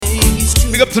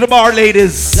Big up to the bar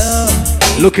ladies.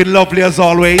 Looking lovely as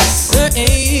always.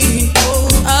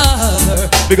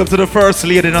 Big up to the first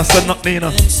lady. And said nothing, you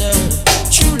know.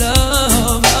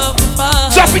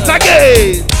 Drop it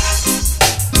again.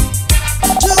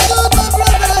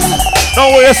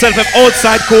 Don't worry yourself, if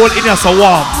outside cold, in here so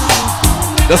warm.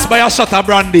 Just buy a shot of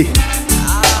brandy.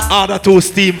 Order 2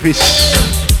 steam fish.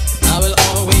 I will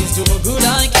always do a good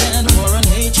I can for an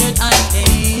hatred I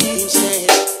can't say.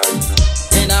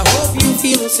 And I hope you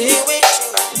feel the same way.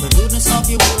 The goodness of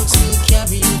your works will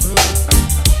carry you through.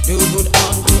 Do good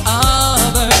unto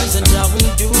others and I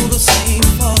will do the same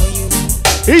for you.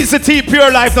 Easy tea, pure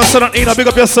life, no son, you know, big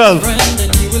up yourself. Friend,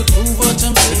 and you will prove what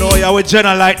I'm saying. You know, you're with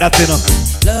Jenna like that, you know.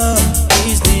 Love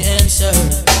is the answer.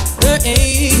 There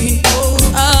ain't no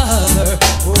other.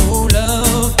 Oh,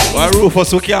 love. Well,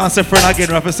 Rufus, we can't say friend again,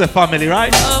 we have to say family,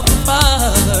 right?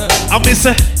 Father. I miss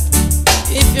it.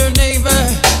 If your neighbor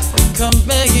come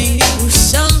begging you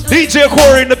something, DJ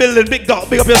Corey in the building, big dog,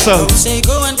 big up yourself. don't say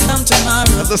go and come to my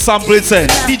room. That's the sample it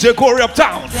said. DJ Corey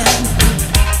uptown.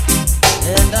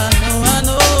 And I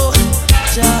know,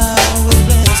 Jah will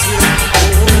bless you.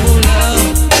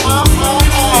 Oh,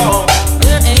 love.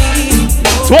 There ain't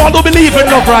no. So all who believe in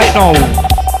love right now.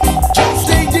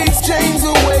 Take these chains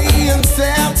away and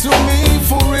sell to me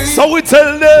for free. So we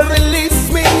tell them.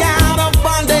 Release me out of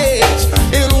bondage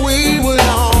and we will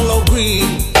all agree.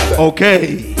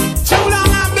 Okay. Too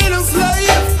long I've been a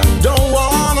slave, don't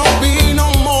wanna be no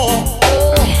more.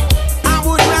 Oh, I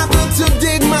would rather to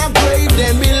dig my grave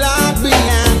than be locked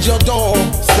behind your door.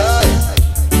 Say,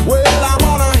 well, I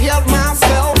wanna help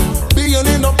myself, be an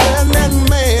independent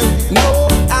man. No,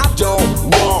 I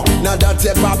don't want now that's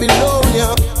a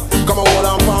Babylonia. Come on, hold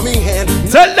on for me hand.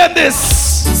 Tell them this.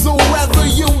 So whether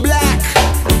you black,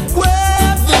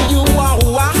 whether you are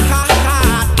white,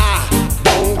 I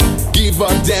don't give a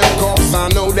damn, cause I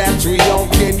know that we all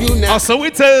can you now. So we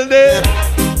tell them.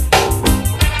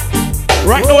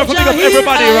 Right now, we're picking up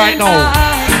everybody right now.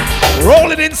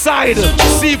 Rolling inside.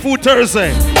 Seafood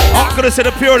Thursday. I'm gonna say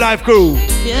the Pure Life crew.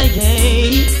 Yeah,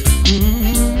 yeah.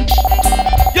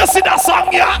 You see that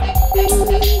song, yeah?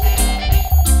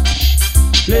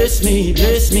 Bless me,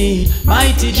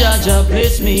 mighty Jaja,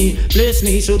 bless me,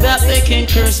 so that they can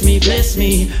curse me. Bless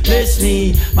me,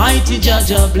 mighty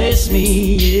Jaja, bless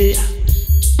me, yeah.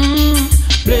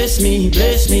 Bless me,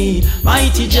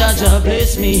 mighty Jaja,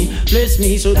 bless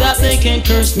me, so that they can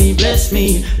curse me. Bless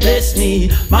me,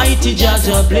 mighty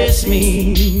Jaja, bless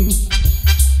me.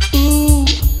 Ooh,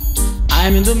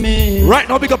 I'm in the midst. Right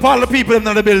now, big up all the people in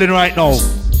the building right now.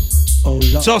 Oh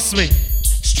Lord. Trust me.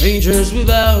 Strangers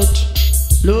without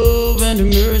love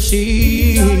and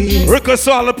mercy. Request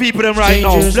all the people them right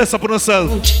now. Bless up on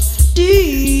yourself.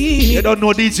 Deep. You don't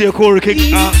know DJ Corey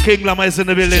King Lama is in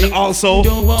the building also.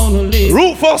 Don't wanna live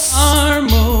Rufus.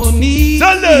 harmony.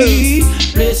 Tell them.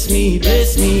 Bless me,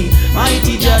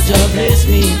 mighty Jaja, bless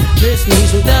me,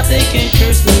 so that they can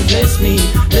curse me.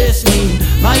 Bless me,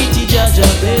 mighty Jaja,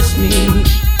 bless me.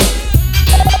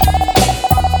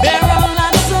 There are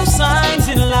lots of signs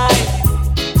in life,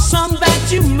 some that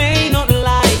you may not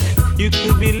like. You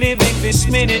could be living this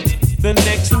minute, the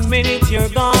next minute you're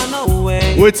gone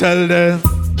away. We tell them.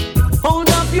 Hold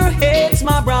up your heads,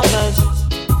 my brothers.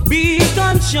 Be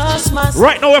conscious, my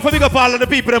Right now, we're big up all of the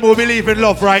people that will believe in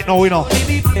love right now, you know.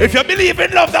 If you believe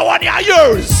in love, the one you're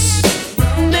yours.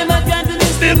 Never got to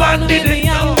this The man didn't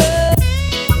know.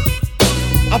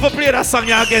 I've played that song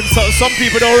again, so some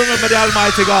people don't remember the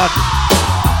Almighty God.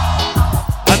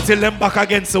 Until them back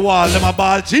against the wall, them a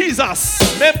ball, Jesus,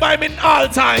 remember him in all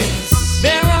times.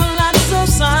 There are lots of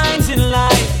signs in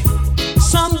life,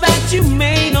 some that you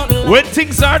may not like. When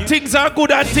things are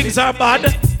good and things are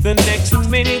bad, the next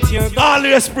minute you're gone.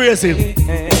 always praise him.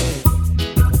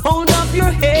 Hold up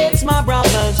your heads, my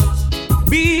brothers.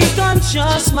 Be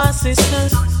conscious, my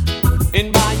sisters.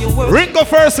 And by your word. Ringo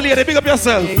first lady, big up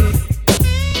yourself.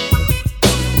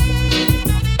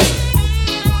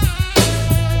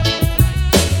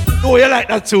 Oh, you like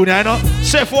that tune, you know?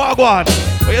 Chef Wagwan.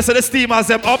 Oh, you see the steam has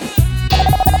them up.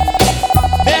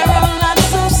 There are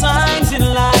lots of signs in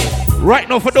life. Right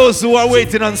now, for those who are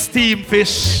waiting on steam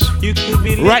fish, You could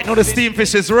be right now the steam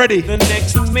fish is ready. the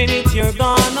next minute you're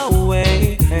gone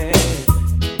away.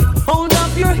 Hold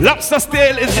up your Lobster's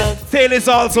tail is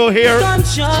also here.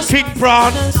 conscious King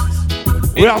prawn.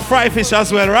 We have fry fish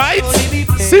as well, right?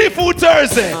 Seafood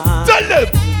Thursday. Tell them.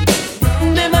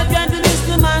 Never got to this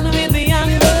the man with the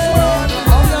anger.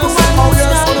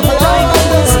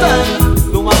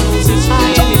 The one who's is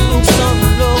high and looks down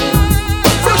low.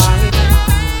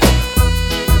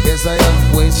 Yes, I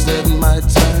have wasted my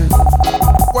time.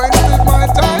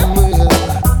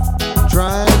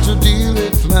 Trying to deal with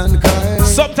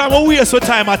I'm a waste of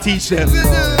time I teach them.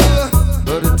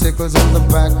 But it tickles in the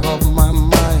back of my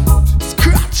mind.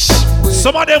 Scratch.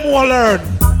 Some of them will learn.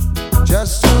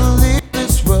 Just to leave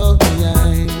this world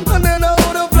behind. And then I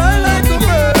wanna fly like a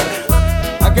bird.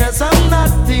 I guess I'm not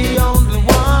the only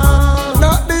one.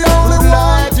 Not the only one.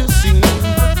 Like to see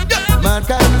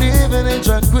mankind living in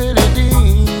tranquility.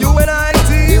 You and I,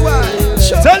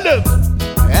 T.Y. Tell them.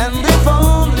 And if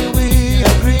only we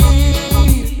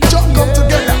agree, come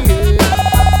together,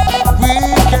 we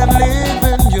can live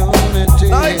in unity.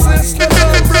 Like sister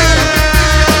and brother,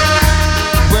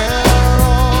 we're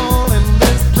all in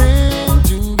this thing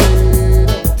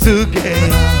together.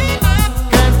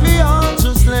 Can't we all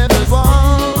just live as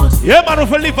one? Yeah, man,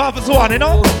 we live off as one, you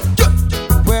know.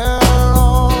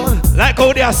 Like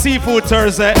how they are seafood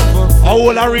Thursday, a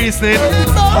whole of reasoning,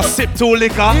 a sip to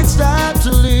liquor,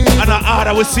 and a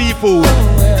order with seafood.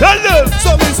 Tell them!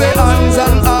 So we say hands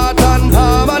and heart and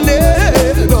harmony,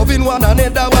 loving one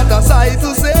another, what a sight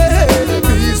to say.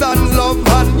 Peace and love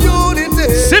and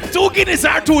unity. Sip 2 Guinness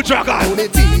or 2 Dragon.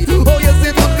 Unity. Oh yes,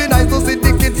 it would be nice to see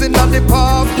the kids in the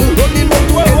park, running up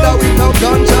together without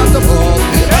gunshots above.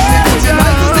 And it would be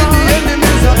nice to see the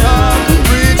enemies attack,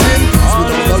 preaching peace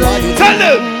without the light. Tell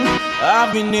them!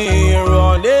 I've been here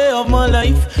all day of my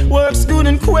life. Works good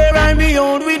and queer, I be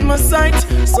on with my sight.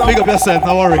 Some Big up yourself,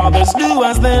 don't worry. others do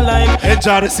as they like.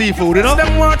 Enjoy the seafood, you know?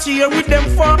 Them watch here with them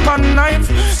fork and knife.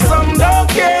 Some don't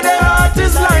care, their heart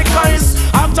is like ice.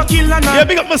 After kill and Yeah,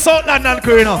 big up my South London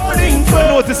crew, you know? I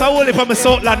notice I only for my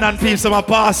South London peeps that I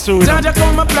pass through, you know? Jaja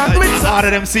come a plant with All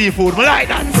of them seafood, I like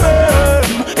that.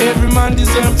 every man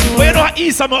deserves to. But you know,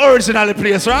 East is my original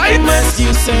place, right? Must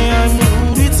you say I'm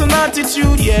rude? It's an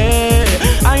attitude, yeah.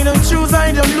 I don't choose,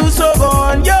 I don't lose, so go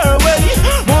on your way.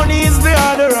 Money is the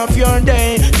order of your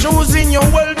day. Choosing your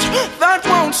wealth, that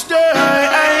won't stay.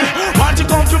 Want to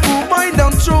come to prove I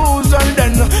don't choose, and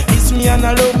then it's me and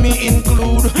I love me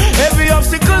include. Every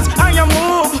obstacles I am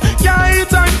move. Yeah,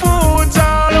 it's I food,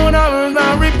 all on earth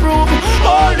I reprove.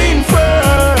 Holding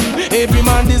firm, every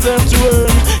man deserves to earn.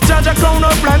 Jaja crown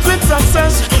of plans with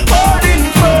success. Holding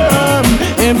firm,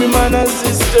 every man has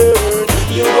his turn.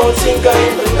 You won't think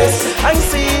I'm a mess. I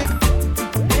see it.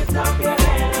 Lift up your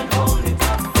head and hold it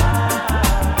up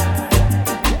high.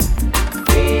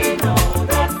 We know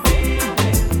that we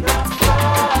win the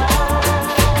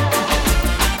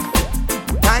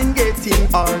fight. Time getting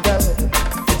harder,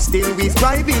 still we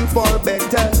striving for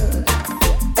better.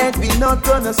 And we not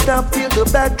gonna stop till the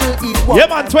battle is won. Yeah,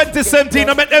 man, 2017,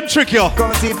 I met them trick you.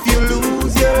 Cause if you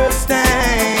lose your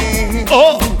stand,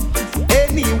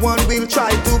 anyone will try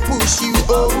to push you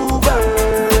over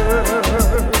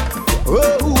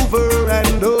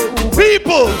and over.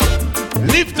 People,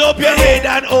 lift up your head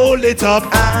and hold it up.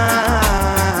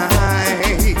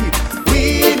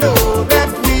 We know that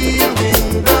we'll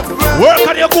win the prize. Work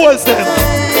on your goals then.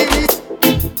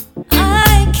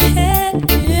 I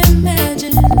can't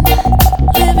imagine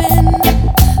living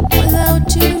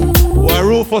without you. Well,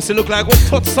 Rufus, you look like we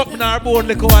touch something in our bone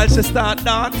like while she start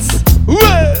dance.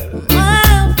 Well.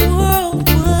 My world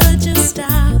would just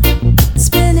stop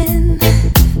spinning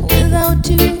without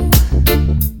you.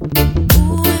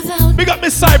 Without We got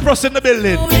Miss Cyprus in the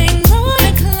building. floating on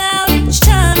a cloud each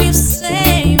time you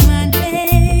say my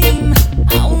name.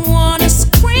 I wanna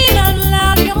scream out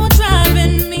loud, you're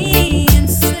driving me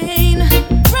insane.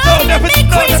 Driving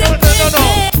me crazy, No.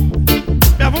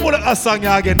 I haven't heard a song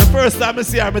here again. The first time I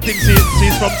see her, I think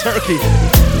she's from Turkey.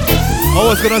 I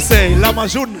was gonna say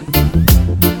Lamajun.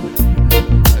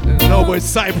 No, but it's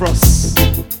Cyprus.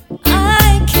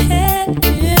 I can't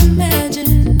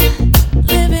imagine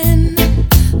living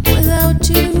without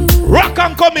you. Rock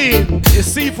and come in. It's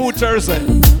Seafood Thursday.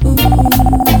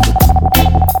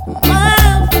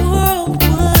 My world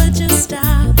would just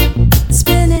stop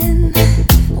spinning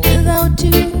without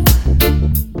you.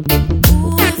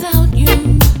 Without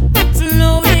you.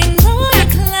 Floating on a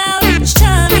cloud each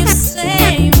time you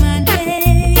say my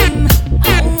name.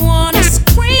 I wanna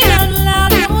scream out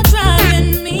loud, you're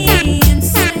driving me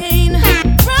insane.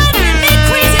 Driving me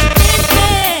crazy,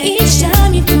 baby. Each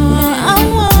time you call, I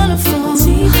wanna fall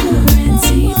deeper and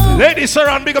deeper. Lady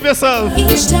Sharon, big up yourself.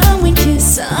 Each time we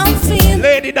kiss, I'm feeling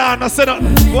Lady Dana, say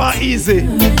nothing. Go on easy.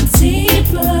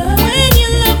 deeper. When you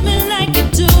love me like you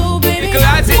do, baby, Little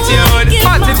attitude,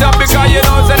 hot it up because you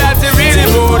know so that's it really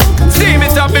good. Steam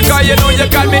it up because you know you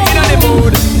got me in the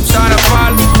mood. Tryna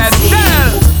fall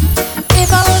Estelle. If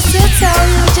I was to tell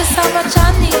you just how much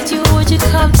I need you, would you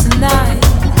come tonight?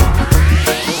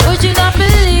 Would you not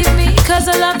believe me? Cause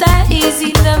a love that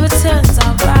easy never turns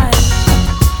out right.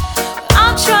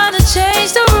 I'm trying to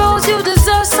change the rules, you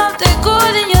deserve something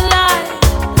good in your life.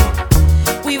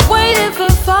 We waited for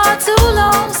 5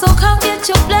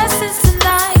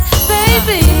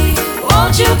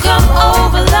 come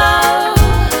over, love,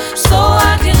 so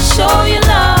I can show you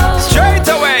love. Straight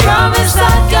away. Promise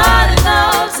I got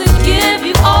enough to give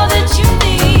you all that you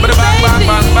need,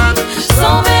 baby.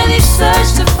 So many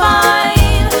search to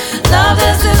find love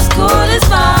that's as good as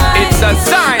mine. It's a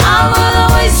sign. I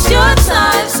will waste your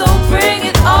time, so bring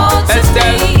it all to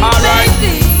me,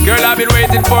 baby. Girl, I've been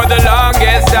waiting for the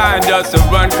longest time just to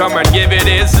run, come and give it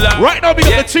his love. Right now, big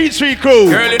up the T3 crew.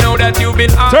 Girl, you know that you've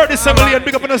been on 37 million,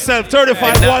 big up on yourself.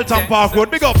 35 Walton Park Road,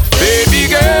 big up. Baby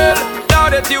girl, now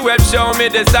that you have shown me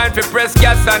the sign for press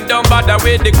gas and don't bother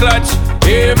with the clutch.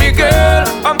 Hear me, girl,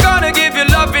 I'm gonna give you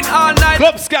loving all night.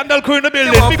 Club Scandal crew in the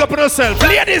building, big up on yourself.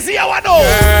 Ladies, here I know.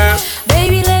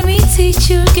 Baby, let me teach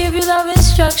you, give you love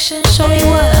instruction, show you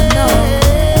what I know.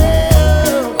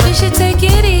 We should take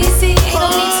it easy, ain't no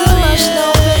need to rush, no,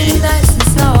 baby, nice and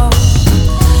slow.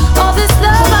 All this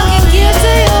love I can give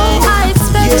to you, I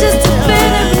expect just a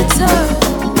bit in return.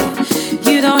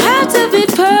 You don't have to be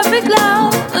perfect,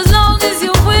 love, as long as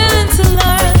you're willing to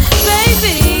learn.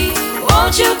 Baby,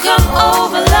 won't you come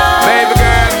over, love? Baby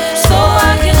girl, so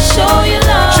I can show you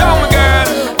love. show me,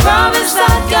 girl. Promise I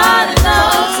got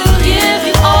enough to give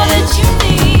you all that you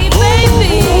need,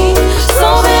 baby.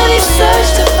 So many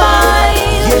search to find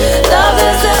love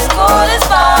is as good as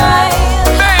mine.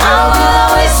 I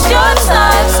will waste your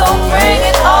time, so bring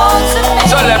it all to me.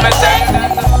 So let me say,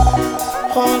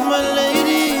 All my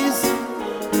ladies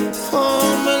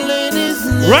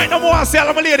now. Right now, I see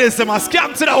all my ladies, them are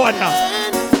scam to that one now.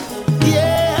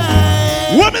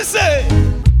 Yeah. What me say?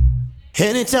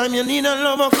 Anytime you need a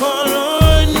lover, call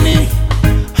on me.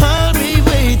 I'll be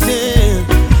waiting.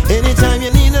 Anytime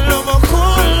you need a lover,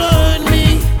 call on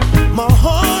me. My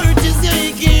heart is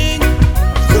aching.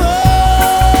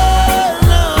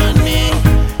 Call on me.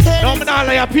 No, me not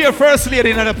like appear first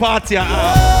lady in the party.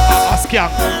 Scam.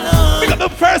 Because the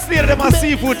first lady, them are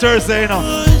seafood Thursday, you know.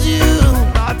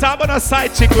 I talk about a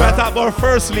side chick, we talk about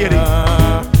first lady.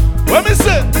 What me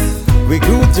say? We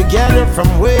grew together from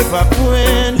way back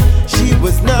when. She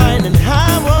was 9 and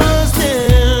I was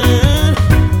 10.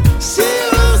 She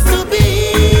used to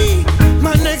be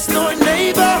my next door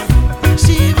neighbor.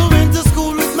 She even went to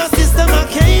school with my sister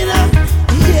Makeda.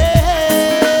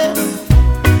 Yeah.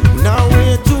 Now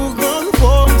we're two grown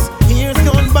folks. Years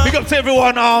gone by. Big up to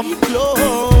everyone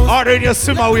ordering your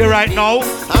swimaway right now.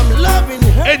 I'm loving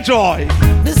her. Enjoy.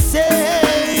 The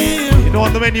same. You know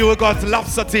on the menu we got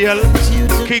lobster tail,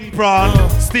 king prawn,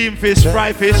 steamed fish,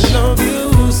 fry fish. Love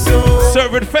you so.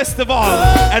 Served with festival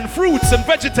and fruits and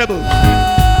vegetables.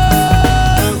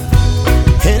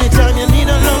 Anytime you need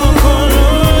a love, call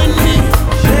on me.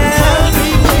 I'll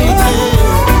be waiting.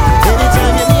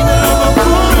 Anytime you need a love,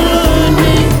 call on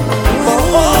me.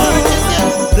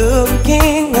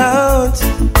 Looking out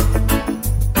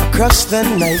across the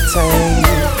nighttime,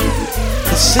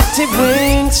 the city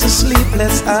winks a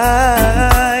sleepless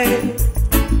eye.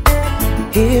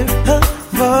 Hear her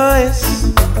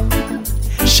voice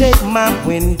shake my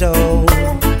window.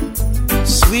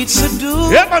 Sweet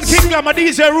seduce. Yeah, man, King Glamour,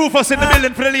 DJ Rufus in the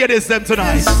building for the ladies them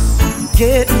tonight.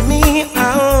 Get me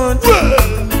out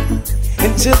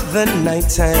into the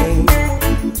nighttime.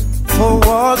 For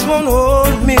walls won't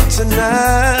hold me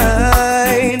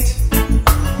tonight.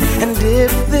 And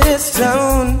if this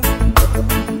town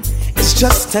is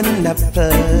just an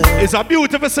apple, it's a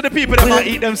beautiful to the people that might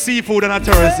eat them seafood and a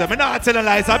tourism. I'm not telling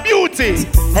lies, it's a beauty.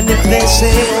 and if they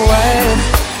say why,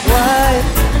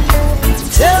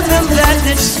 tell them that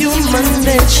it's human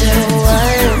nature.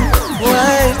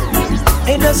 Why,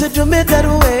 it doesn't do me that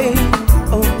way.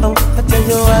 Oh, I tell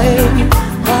you why.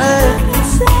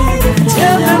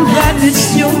 Tell them that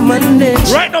it's human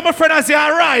nature. Right now, my friend, as you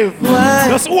arrive, Why?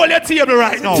 just hold your table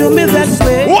right now. Do me that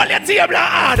way. Hold your table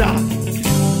harder.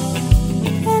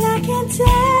 And I can't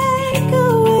take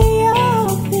away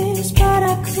all this, but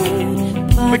I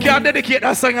could. We can't dedicate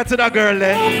that song to that girl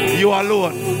there. You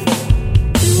alone.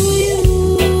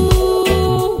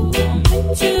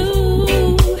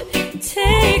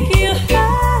 Take your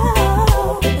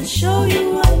heart and show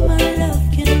you what my love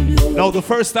can do. Now, the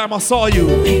first time I saw you,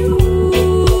 You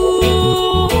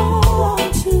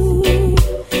want to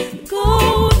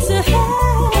go to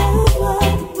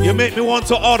heaven. you make me want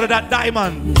to order that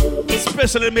diamond,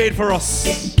 specially made for us.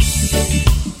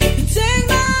 Take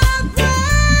my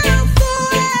breath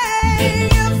away.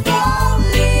 If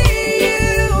only you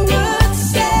would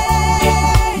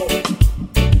say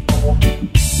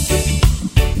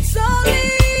it's only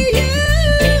you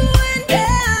and I,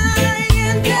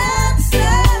 and that's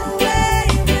the way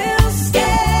we'll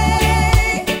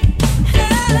stay.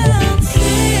 And I'll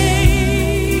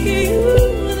take you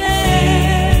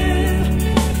there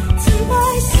to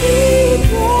my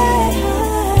secret.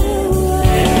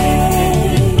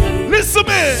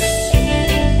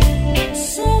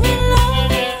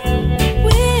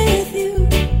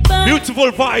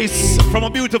 beautiful voice from a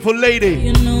beautiful lady.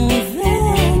 You know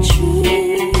that true.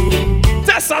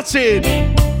 That's such it.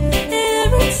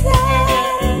 Every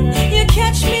time you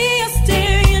catch me, I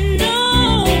stare, you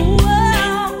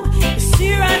know, you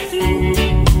see right through.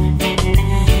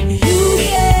 You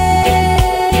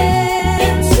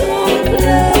get so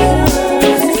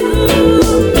close to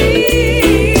me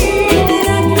that I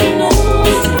can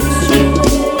almost trust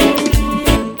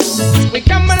you. We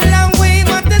come a long way,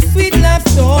 what a sweet love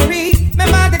story.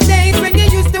 Remember the days when you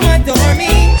used to adore me.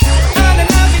 All the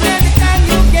loving and the time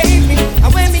you gave me.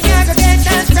 And when me I go get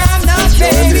that from now,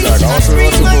 baby. I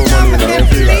scream my time, I can't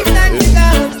believe that you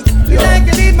gone. You like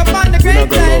to leave me on the great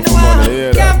side of the wall.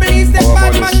 Can't believe that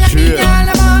bad man like me all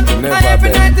along. And every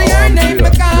night to your name I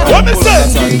call. What me say?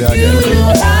 You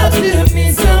have to me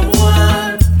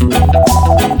someone.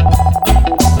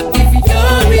 If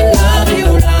you're in love,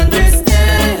 you'll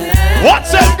understand.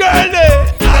 What's up, girlie?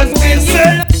 As we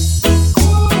say.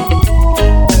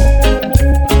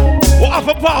 What have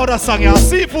a powder song, y'all?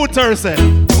 Seafood Thursday.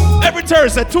 Every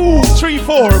Thursday, 2, 3,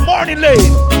 4, morning late.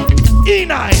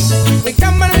 E9, We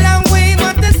come a long way,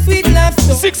 what a sweet love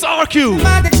story. 6RQ.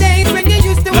 Remember the days when you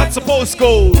used to That's the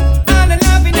postcode. all the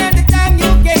loving and the time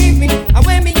you gave me. And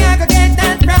when me I go get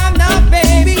that from now,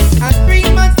 baby. And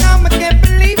 3 months now, I can't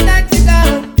believe that you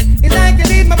gone. It's like you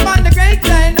leave me on the great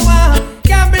side of the wall.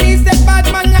 Can't believe that bad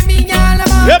man like me all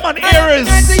along. Yeah, man, here is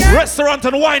restaurant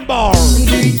and wine bar.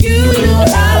 You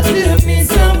have to be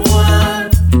someone.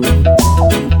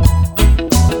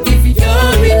 If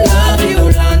you're in love,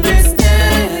 you'll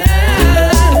understand.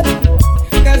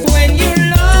 'Cause when you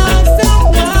love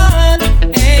someone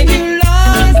and you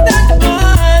lost that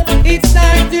one, it's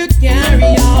hard to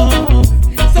carry on.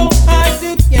 So hard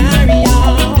to carry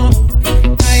on.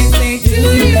 I say, do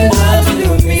you have to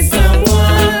be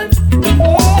someone?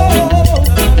 Oh,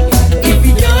 if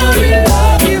you're in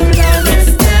love, you'll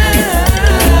understand.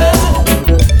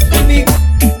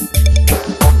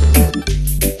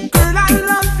 Girl, I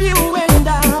love you and I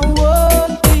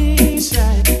won't be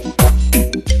shy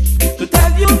to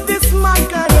tell you this, my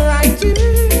girl, right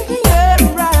here,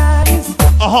 rise.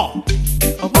 How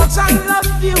much I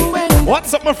love you and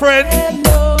What's up, my friend? I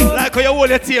know. Like how you hold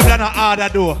your table and a order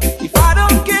door. If I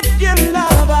don't get your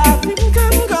love, I think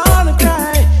I'm gonna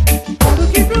cry. I will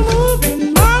keep you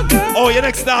moving, my girl, Oh, your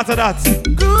next daughter that.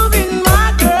 grooving,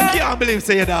 my girl. Can't believe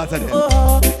say your daughter there.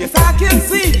 Oh, if I can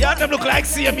see Yeah, them look like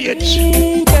CMH.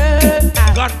 you, girl,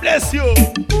 God bless you.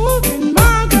 moving,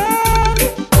 my girl,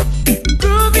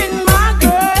 grooving, my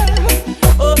girl.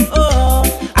 Oh, oh,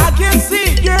 I can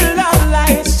see your love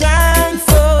light shine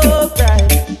so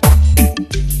bright.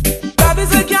 Love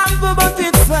is a gamble, but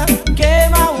it's a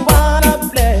game I wanna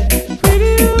play with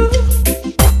you.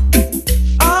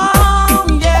 Oh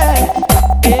yeah,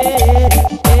 yeah,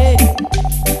 yeah.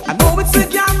 I know it's a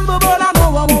gamble, but I know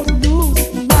I won't lose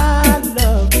my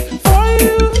love for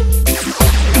you.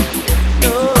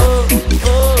 Oh,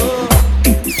 oh.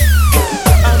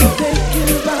 I'll take you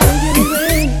by your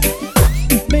way,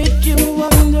 make you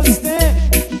understand.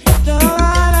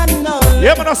 Darling, I know.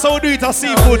 Yeah, man, that's how we do it on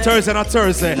Seafood Thursday and a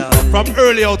Thursday. From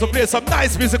early out to play some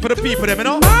nice music for the people, them, you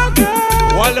know? My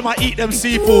girl, While them a eat them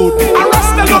seafood. I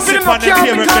rest the They love sip in on the their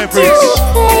favorite beverage.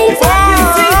 if I can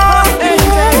see my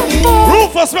angel.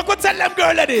 Rufus, we could tell them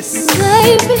girl like this.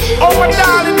 Baby, Oh, my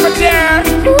darling, my dear.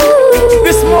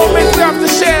 This moment we have to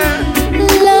share.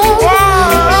 love, Oh,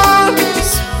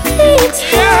 sweet.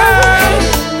 yeah.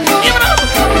 Give it up.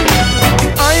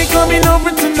 Are you coming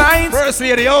over tonight? First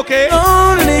lady, okay?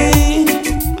 Only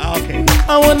Okay.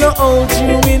 I wanna hold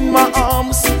you in my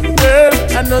arms, girl.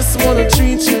 I just wanna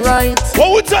treat you right.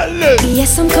 What we tell them?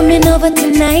 Yes, I'm coming over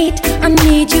tonight. I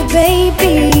need you,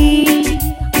 baby.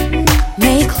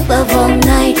 Make love all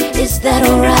night. Is that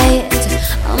alright?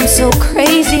 I'm so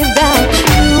crazy about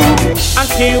you. I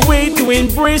can't wait to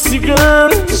embrace you, girl.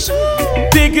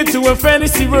 Take it to a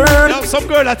fantasy world. Now, some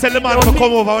girl I tell the man to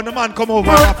come over. When the man come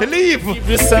over, I have to leave. Give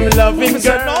you some loving, He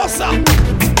said, girl. no, sir.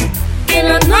 In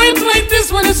a night like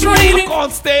this when it's I raining,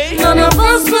 can't stay. none of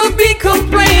us will be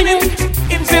complaining.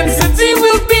 Intensity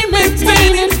will be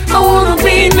maintaining. I wanna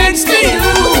be next to you.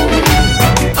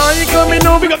 Are you coming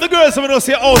over? Pick up the girls when you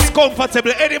say house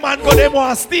comfortable. Any man go them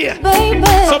want to stay. Baby,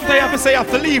 Sometimes you have to say you have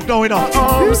to leave now, you know.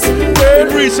 Arms, We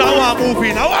reach, I want to move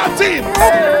in. I want team.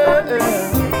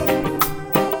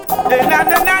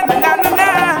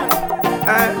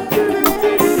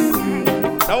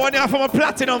 That one you have from a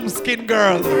platinum skin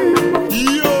girl.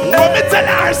 Yo. What me tell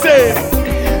her, say?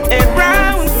 A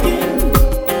brown skin.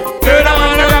 Girl, I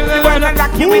wanna rock you and I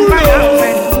lock you in my arms.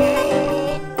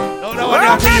 No, that one you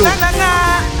have for you. No,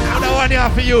 that one you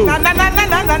have for you. Na na na na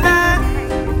na na na.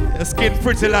 Your skin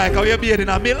pretty like how you're bathing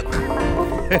in milk.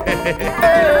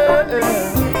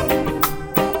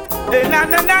 Na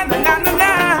na na na na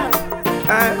na.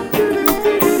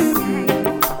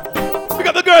 We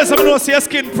got the girls, I'm gonna see your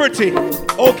skin pretty.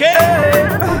 Okay?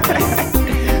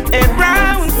 A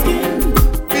brown skin.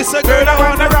 It's a girl I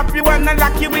wanna wrap you, wanna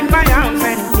lock you in my arms.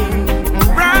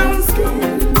 Brown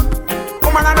skin.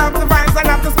 Woman, I love the vibes, I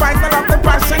love the spice, I love the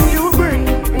passion you bring.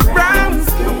 Brown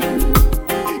skin.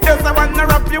 Yes, I wanna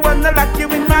wrap you, wanna lock you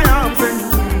in my arms.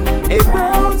 A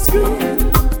brown skin.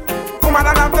 Woman,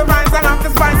 I love the vibes, I love the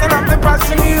spice, I love the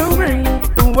passion you bring.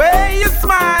 The way you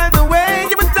smile, the way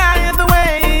you retire, the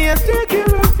way you take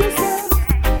care of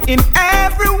yourself. In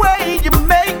every way you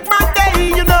make my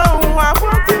day, you know I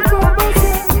want you for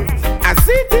myself. I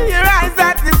see in your eyes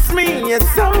that it's me,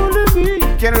 it's only me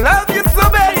can love you so,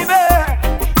 baby.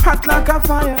 Hot like a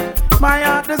fire, my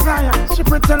heart desire. She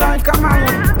pretty like a Maya.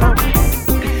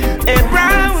 A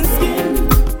brown skin.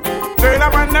 Girl, I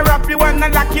wanna wrap you, wanna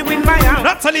lock you in my arms.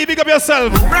 Natalie, big up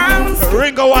yourself. Brown skin.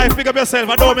 Ringo wife, big up yourself.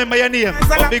 I don't remember your name.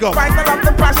 But big up. I love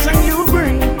the passion you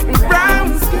bring.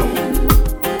 Brown skin.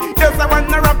 Yes, I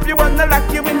wanna wrap you, wanna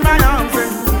lock you in my arms.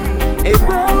 A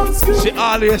brown skin. She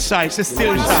always shy, she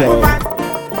still shy.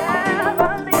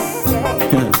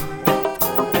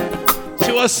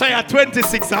 She was shy at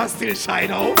 26 and still shy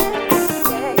now.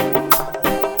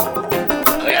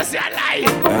 Oh, yes, you're lying.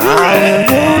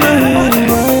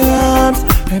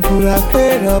 And put her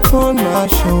head up on my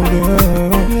shoulder.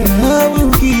 And I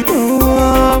will keep her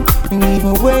warm. And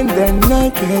even when the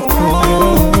night gets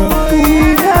colder,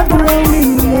 we have grown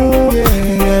in love.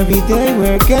 And every day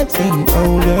we're getting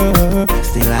older.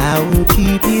 Still I will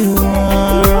keep you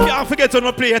warm. Can't forget to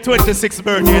not play your 26th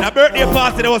birthday. In a birthday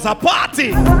party, there was a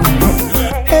party.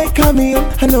 Hey, come here,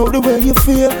 I know the way you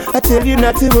feel. I tell you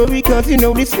not to worry, cause you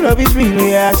know this love is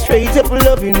really a straight up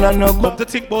loving. I know come to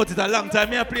think about it a long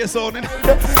time, I play a song.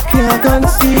 Can't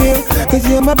conceal, cause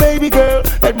you're my baby girl.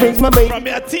 That brings my baby from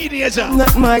me a teenager.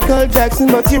 Not Michael Jackson,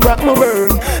 but you rock my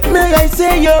world. May I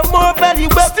say you're more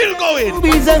valuable. Still going.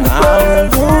 Reason I will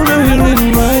hold her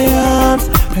in my arms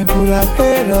and put her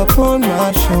head up on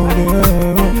my shoulder.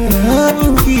 And I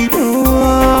will keep her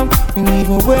warm. And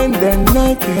even when the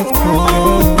night gets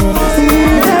colder, we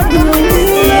have no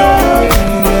love.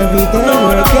 Every day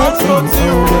we're getting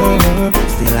older.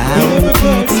 Still I will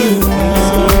keep you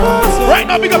warm. Right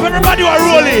now, big up everybody who are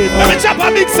rolling. Let me chop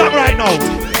a big song right now.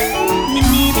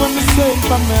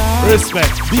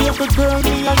 Respect. Be a good girl,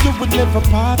 me and you would never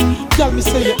part. Tell me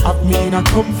say you have me in a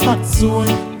comfort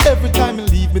zone. Every time you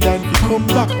leave me, then you come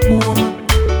back home.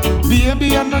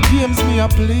 Baby, and the games me a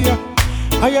play.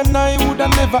 I and I woulda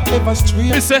never ever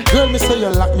stray. Girl, me say you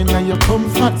lock me in your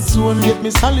comfort zone. Get me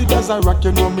solid as I rock,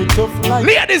 you know me tough like.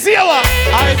 Ladies here,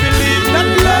 I believe that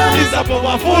love is a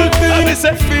powerful thing. Let me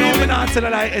say, no, me not tell you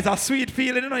like it's a sweet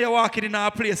feeling. You know, you're walking in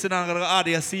a place and I'm gonna order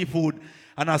your seafood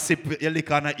and I sip your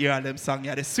liquor and I hear them song.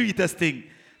 Yeah, the sweetest thing.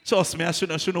 Trust me, I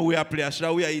shouldn't know we are play. I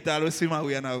should we eat all we swim and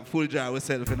we are a full jar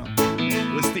ourselves, you know.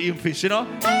 We steam fish, you know.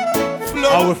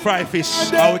 Our fry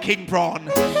fish, our king prawn,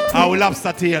 our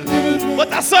lobster tail. But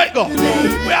that's how it go.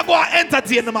 We are going to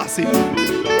entertain the massive.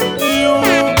 You,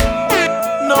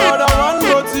 no other one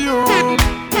but you.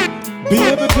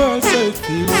 Baby girl say it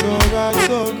feels so right,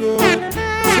 so good, so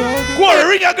good. Go on,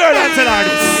 ring your girl and tell her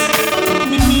this.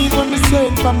 Me need when me say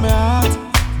it from my heart.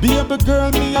 Baby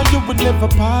girl, me and you would never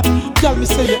part. Tell me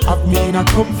say you have me in a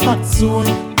comfort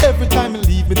zone. Every time you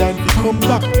leave me, then you come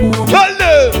back home.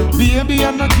 Hello. Baby,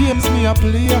 and the games me a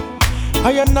play.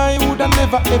 I and I woulda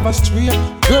never ever stray.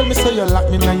 Girl, me say you lock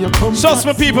me in your comfort. Trust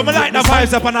me, people, me like the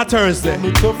vibes up on a Thursday.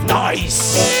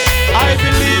 Nice. I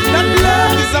believe that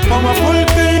love is a powerful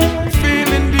thing,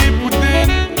 feeling deep within.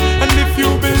 And if you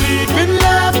believe in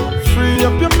love, free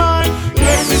up your mind,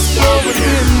 let me go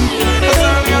within. As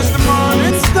long as the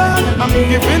morning's done, I'm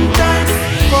giving thanks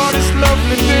for this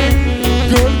lovely thing.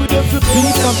 Girl, with every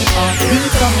beat of me heart,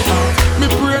 beat of me heart, me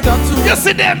pray that you. You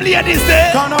see them ladies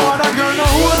there? Can't no other girl no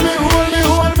hold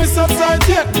me so tight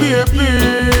yet, baby.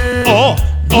 Oh.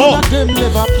 None of them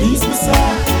never please me, sir.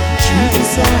 Treat me,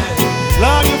 sir.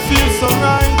 Lord, you feel so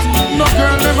right. No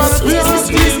girl never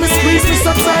squeeze me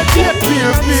so tight yet,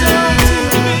 baby.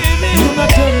 None of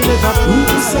them never prove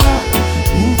me, sir.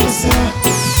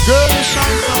 Girl, you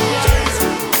shine so bright.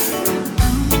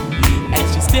 As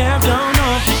she stepped on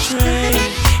off the train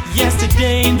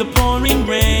yesterday in the pouring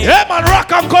rain. Yeah, man,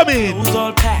 rock, I'm coming.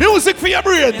 Music for your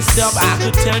brains. Up, I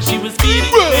could tell she was feeling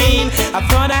pain. I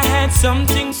thought I had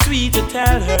something sweet to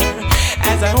tell her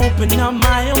as I opened up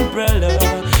my umbrella.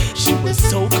 She was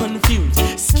so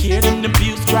confused, scared and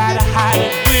abused, tried to hide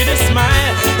it with a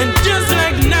smile. And just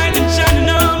like night and shining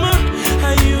armor,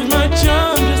 I used my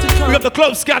up the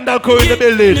club scandal crew in the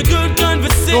building. The good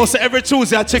conversation. No, so every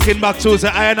Tuesday at Chicken Back Tuesday,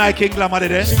 I and I King Glamour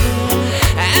today.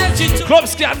 Club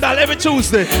scandal every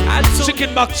Tuesday.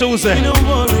 Chicken Back Tuesday. Don't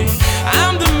worry,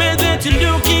 I'm the man that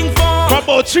you're looking for. From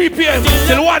about 3 p.m.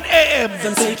 till 1 a.m.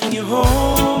 I'm taking you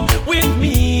home with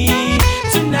me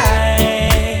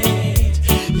tonight.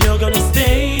 You're gonna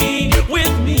stay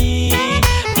with me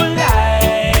for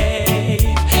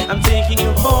life. I'm taking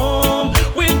you home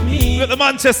with me. The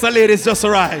Manchester ladies just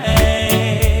arrived.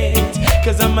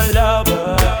 Cause I'm a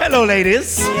lover. Hello,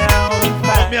 ladies.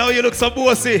 Tell me how you look so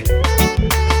bossy. She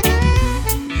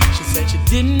said she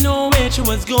didn't know where she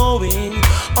was going.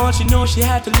 All she knows, she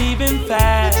had to leave him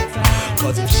fast.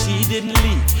 Cause if she didn't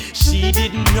leave, she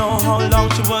didn't know how long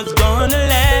she was gonna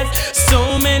last.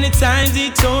 So many times he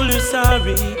told her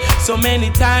sorry. So many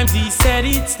times he said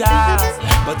he'd stop.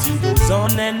 But he goes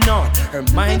on and on. Her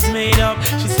mind's made up.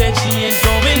 She said she ain't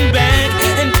going back.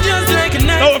 And just like a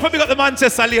night. Now, if we got the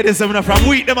Manchester ladies from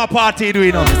week them a party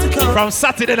doing from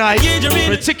Saturday night,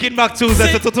 from Chicken Back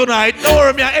Tuesday to tonight. Don't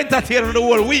worry, me I entertain the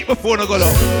whole week before I go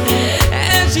down.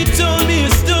 And she told me a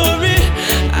story.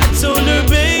 I told her,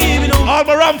 baby, don't. All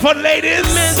my Ramford ladies.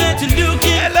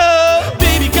 Hello.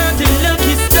 Baby, got the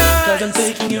lucky star. Cause I'm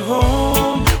taking you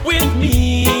home with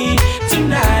me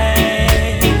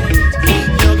tonight.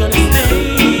 You're gonna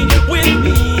stay with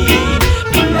me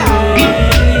for life.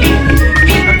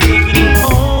 I'm taking you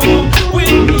home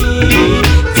with me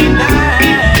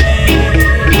tonight.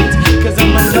 Cause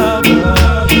I'm a lover,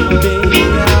 baby.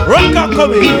 Rock on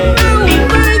coming.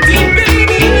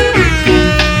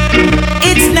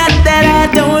 It's not that I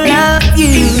don't love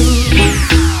you.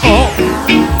 Oh.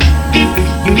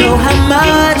 You know how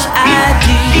much I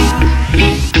do.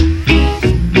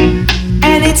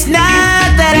 And it's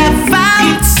not that I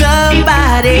found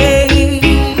somebody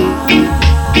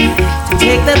to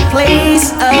take the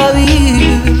place of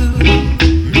you.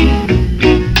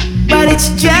 But it's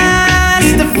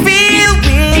just a feel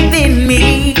within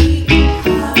me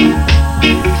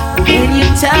when you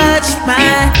touch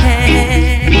my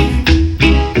hand.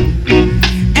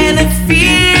 And a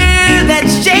fear that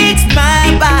shakes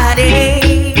my body.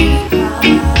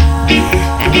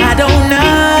 And I don't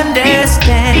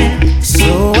understand.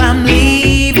 So I'm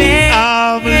leaving.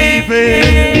 I'm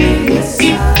leaving.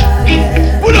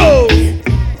 Uno.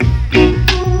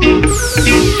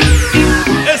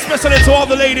 Especially to all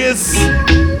the ladies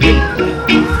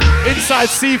inside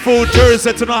Seafood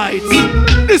Thursday tonight.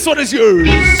 This one is yours.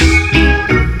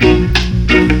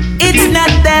 It's not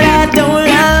that I don't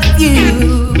love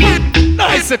you.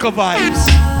 Nice sicker vibes.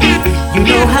 You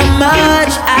know how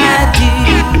much I do.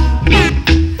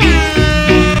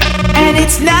 And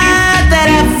it's not that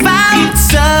I found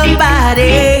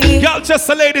somebody. Y'all just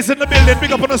the ladies in the building,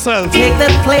 big up on yourselves. Take the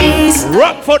place.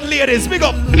 Rockford ladies, big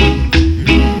up.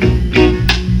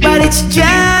 But it's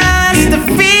just a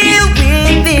feel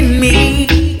within me.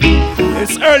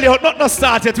 It's early out, not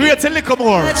started. Wait till little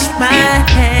more. Touch my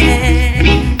hand.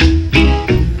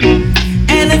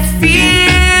 And a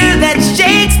fear that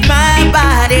shakes my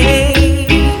body.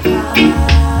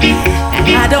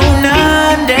 And I don't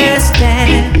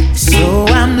understand. So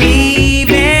I'm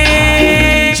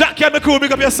leaving. Jackie and the crew,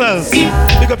 big up yourselves.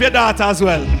 Big up your daughter as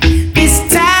well. This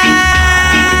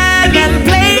time and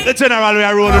place. The general we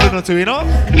are rolling into, you know?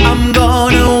 I'm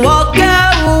gonna walk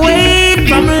away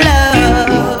from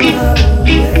love.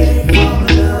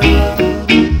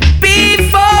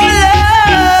 Before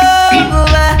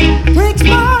love breaks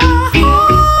my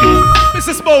heart.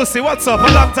 Mrs. Bossy, what's up? A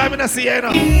long time in a see you,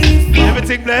 know?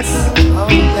 Everything blessed?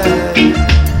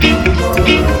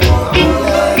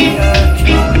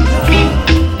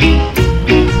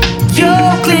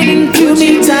 You're clinging to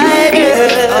me tighter.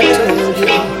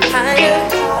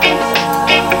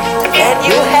 And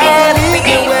you had me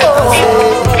before.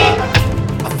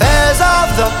 Affairs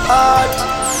of the heart,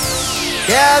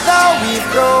 together we've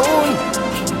grown,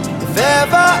 if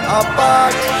ever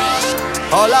apart.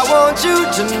 All I want you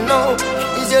to know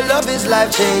is your love is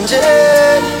life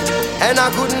changing, and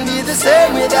I couldn't be the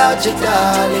same without you,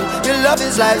 darling. Your love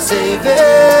is life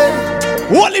saving.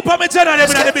 Only for me general in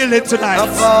the building tonight.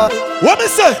 What me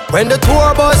say? When the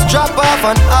tour bus drop off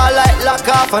and all light lock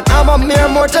off, and I'm a mere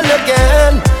mortal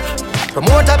again.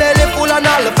 Promoter belly full and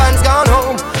all the fans gone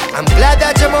home. I'm glad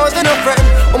that you're more than a friend.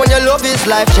 When your love is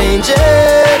life changing,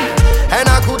 and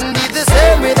I couldn't be the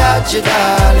same without you,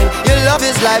 darling. Your love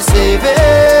is life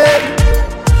saving.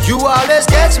 You always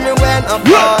catch me when I'm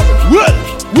falling.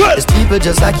 There's people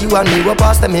just like you and me, we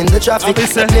pass them in the traffic.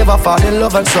 Never fall in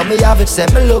love and some me have it,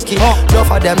 said me lucky.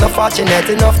 Enough of them not fortunate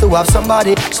enough to have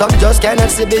somebody. Some just cannot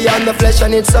see beyond the flesh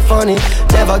and it's so funny.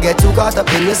 Never get too caught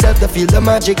up in yourself to feel the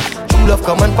magic. true love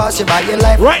come and pass you by in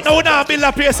life. Right now, we now build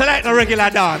a place like no regular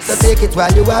dance. So take it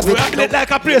while you have We it. have it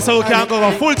like a place so we can go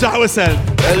a full job ourselves.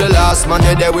 Well, the last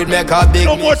Monday they would make a big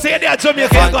No more say there Jamaica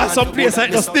can go to some place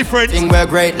like just different. thing. We're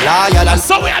great, loyal and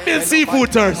So we have been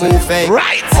seafood Thursday. moving.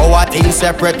 Right? Our things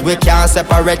separate, we can't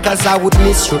separate. Cause I would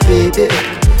miss you, baby.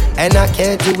 And I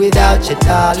can't do without you,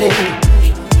 darling.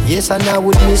 Yes, and I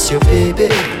would miss you, baby.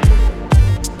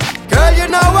 Girl, you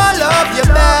know I love you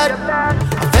bad.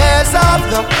 Affairs of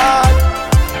the heart.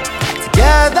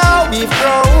 Together we've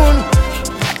grown.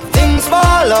 Things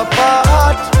fall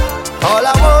apart. All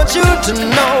I want you to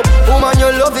know, woman,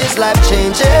 your love is life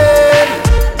changing.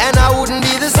 And I wouldn't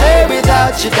be the same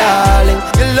without you, darling.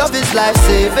 Your love is life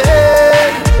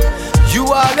saving. You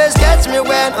always catch me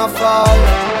when I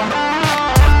fall.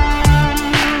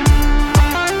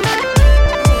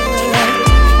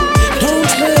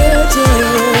 Don't hurt you.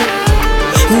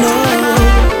 No,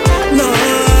 no.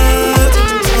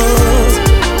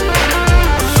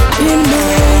 Be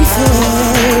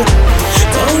mindful.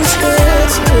 Don't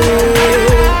hurt you.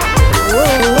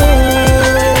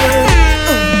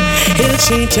 He'll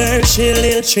cheat her,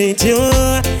 she'll treat you.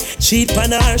 Cheat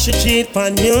on her, she cheat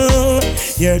on you.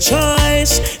 Your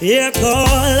choice, your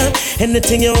call.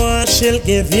 Anything you want, she'll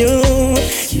give you.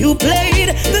 You played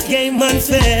the game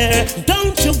unfair.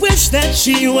 Don't you wish that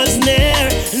she was near?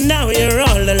 Now you're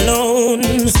all alone.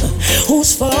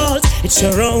 Whose fault? It's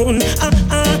your own.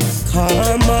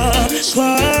 Karma,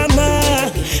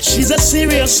 karma. She's a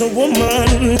serious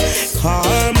woman.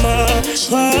 Karma,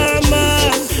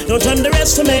 karma. Don't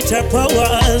underestimate her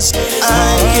powers.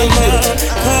 Karma,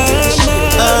 karma.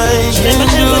 Never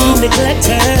ever neglect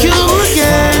her. You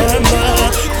again.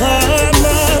 Karma,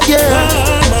 karma,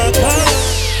 karma, karma.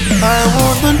 I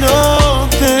wanna know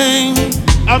things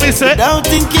I miss it. without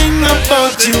thinking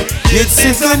about you. It's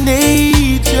second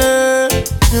nature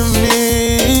to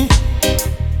me.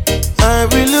 I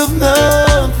will love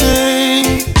nothing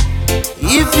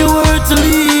if you were to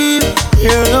leave.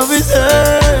 Your love is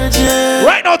urgent.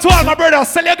 Right now to all my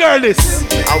brothers, tell your girl this.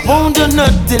 I won't do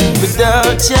nothing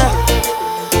without you.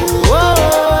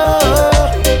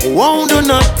 Whoa, won't do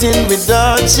nothing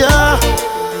without you.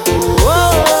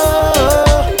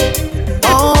 Whoa,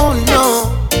 oh no.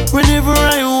 Whenever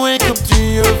I wake up to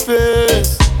your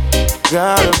face,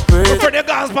 gotta pray. For the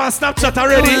guys on Snapchat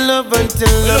already. Love until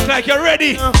You look like you're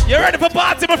ready. You're ready for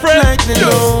party, my friend. like me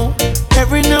know.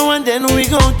 Every now and then we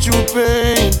go through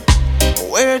pain.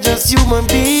 We're just human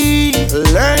beings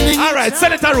learning. Alright,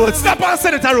 Senator Road. Stop on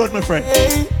Senator Road, my friend.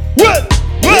 Yeah,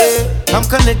 I'm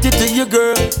connected to you,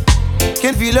 girl.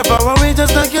 Can feel your power way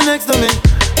just like you're next to me.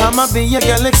 I'ma be your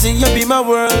galaxy, you be my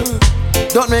world.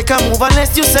 Don't make a move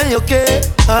unless you say okay.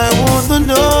 I want to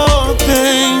know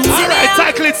things. Alright,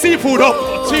 tackle it seafood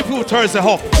up. Seafood Thursday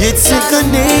up. It's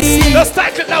second nature. Just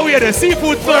tackle it now here, the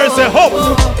seafood Thursday up.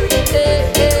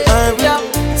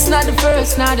 It's not the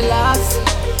first, not the last.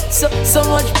 So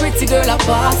much pretty girl I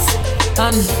pass.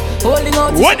 And holding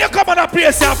on to When you come on a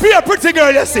place, you be a pretty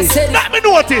girl, you see. Let me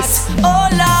notice. oh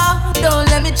Lord, don't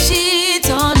let me cheat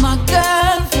on my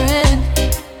girlfriend.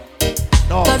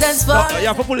 No, that's no, fine. you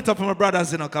have to pull it up for my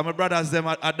brothers, you know, because my brothers, them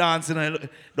are dancing.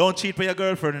 Don't cheat for your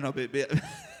girlfriend, you know, baby.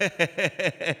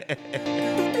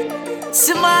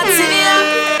 Smartia,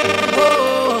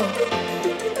 oh,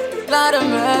 Lord of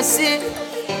mercy.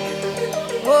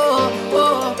 Whoa,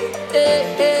 whoa,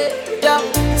 yeah.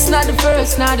 It's not the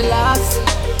first, not the last.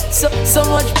 So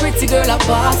much pretty girl I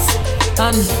pass.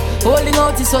 And holding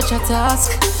out is such a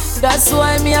task. That's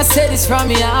why me I say this from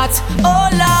my heart. Oh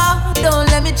Lord, don't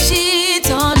let me cheat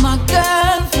on my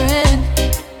girlfriend.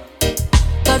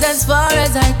 Cause as far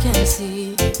as I can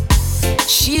see,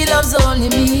 she loves only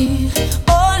me.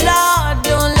 Oh Lord,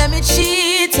 don't let me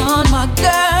cheat on my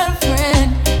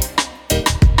girlfriend.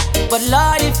 But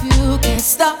Lord, if you can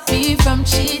stop me from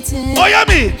cheating, Oh, you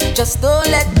mean? just don't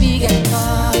let me get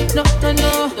caught. No, no,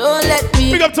 no, don't let me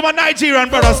Big up to my Nigerian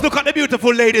brothers. Look at the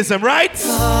beautiful ladies, them, right?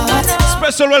 caught.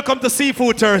 Special welcome to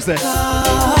Seafood Thursday.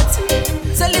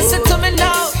 So listen to me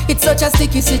now. It's such a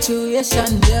sticky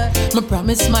situation, yeah. Me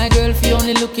promise my girl if you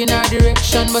only look in her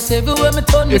direction, but everywhere me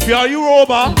turn, If you are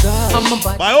Europa, I'm a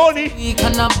bad by only. weak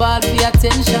and a ball for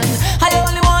attention. I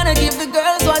only wanna give the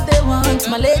girls what they want.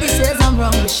 My lady says I'm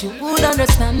wrong, but she would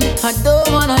understand. I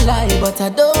don't wanna lie, but I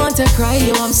don't want to cry.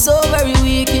 Yo, I'm so very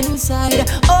weak inside.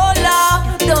 Oh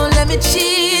Lord, don't let me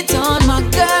cheat on my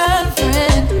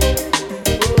girlfriend.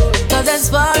 Cause as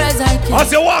far as I can,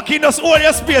 As you walk in, just hold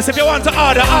your space. If you want to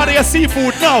order your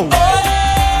seafood now.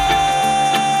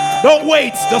 Don't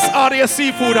wait, just order your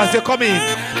seafood as you come in.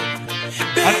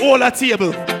 And hold a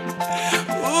table.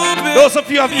 Those of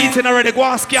you who have eaten already, go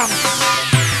and scam.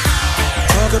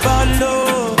 Talk about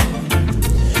love,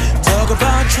 talk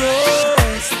about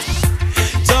trust,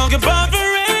 talk about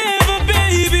forever,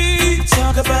 baby.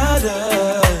 Talk about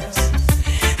us.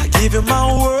 I give you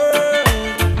my word,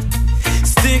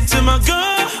 stick to my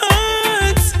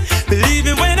guns. Believe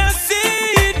it when I say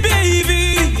it,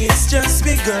 baby. It's just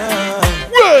begun.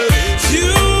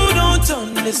 You don't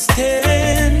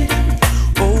understand,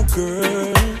 oh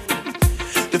girl,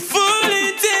 the full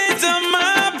intent of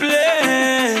my plan.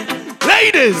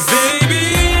 Ladies,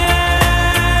 baby,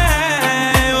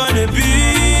 I wanna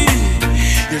be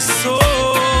your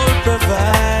sole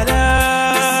provider.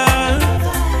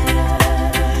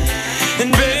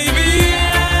 And baby,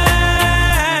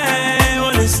 I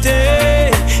wanna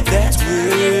stay that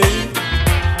way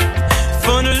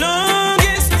for the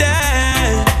longest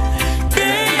time.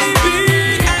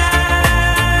 Baby, I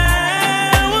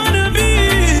wanna be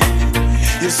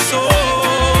your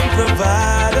sole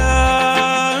provider.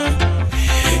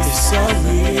 It's so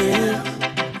real.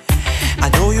 I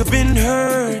know you've been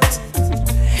hurt.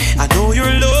 I know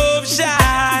you're love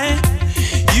shy.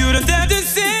 You don't have to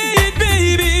say it,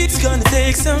 baby. It's gonna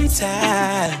take some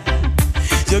time.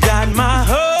 You got my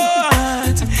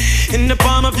heart in the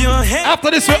palm of your hand. After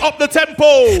this, we're up the tempo.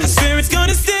 I swear it's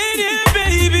gonna stay there,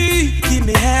 baby. Give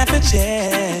me half a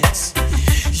chance.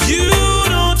 You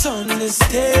don't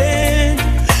understand,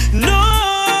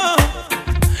 no,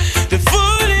 the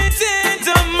full intent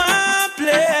of my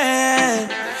plan.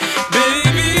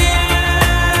 Baby,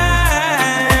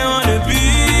 I wanna be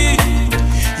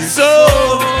your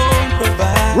sole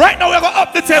provider. Right now, we're going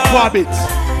up the tempo a bit.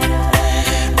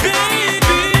 Baby,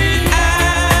 I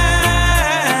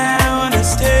wanna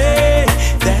stay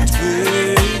that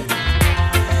way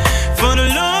for the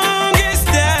longest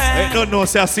time. You don't know,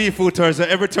 say, Seafood Thursday.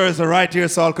 Every Thursday right here,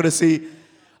 so all could see.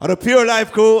 On the Pure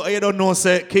Life crew, you don't know,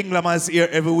 say, King Laman's here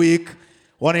every week.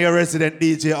 One of your resident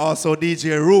DJ, also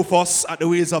DJ Rufus at the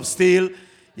Wheels of Steel.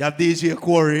 You have DJ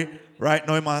Corey. Right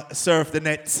now, he might surf the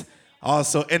net.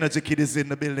 Also, Energy Kid is in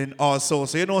the building also.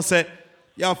 So, you know, say,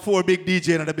 you have 4 big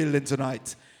DJs in the building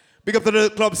tonight. Big up to the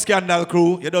Club Scandal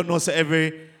crew. You don't know, say,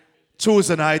 every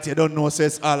Tuesday night, you don't know, say,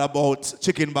 it's all about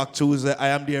Chicken Back Tuesday. I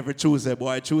am there every Tuesday.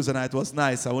 Boy, Tuesday night was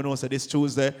nice. I know, say, this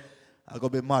Tuesday, I'm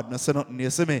going to be mad. No say nothing, you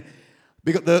see me?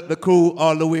 Big up the crew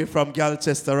all the way from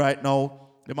Galchester right now.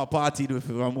 They might party with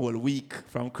them whole week.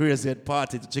 From Crazy Head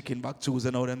Party to Chicken Back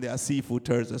Tuesday. Now then they are Seafood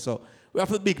Thursday. So we have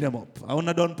to big them up. I want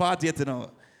to done party yet, you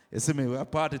know. You see me? We have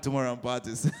party tomorrow and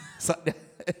parties.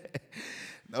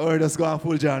 No, we're just going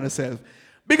full jar on yourself.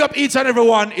 Big up each and every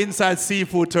one inside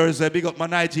Seafood Thursday. Big up my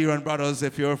Nigerian brothers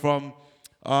if you're from,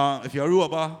 if you're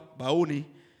Ruaba, Bauni.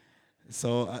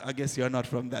 So I guess you're not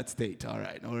from that state. All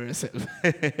right, no worry yourself.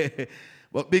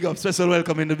 But big up, special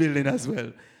welcome in the building as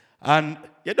well. And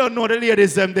you don't know the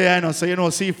ladies them there, you know, so you know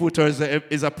Seafood Thursday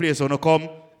is a place where you come,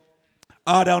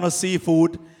 order on a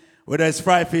seafood, whether it's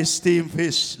fried fish, steamed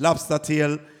fish, lobster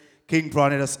tail, king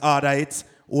prawn, you just order it,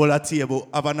 hold a table,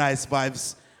 have a nice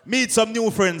vibes, meet some new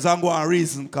friends and go on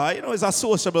reason, because you know it's a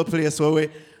sociable place where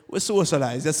we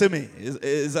socialize, you see me?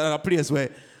 It's a place where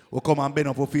we come and bend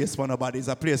up our face for nobody, it's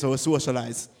a place where we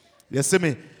socialize, you see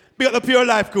me? Big up the Pure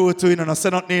Life crew too, you know, say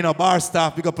nothing, you know, bar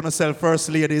staff, big up on yourself, first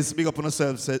ladies, big up on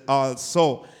yourself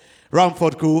also.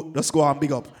 Ramford crew, just go on,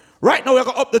 big up. Right now, we're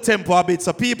going to up the tempo a bit,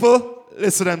 so people,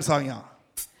 listen to them song, yeah.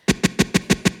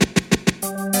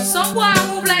 Someone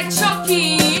move like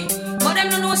Chucky, but them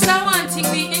don't know so one thing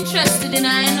we interested in,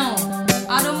 I know.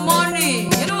 And the money,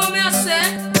 you know what I say?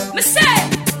 Me say,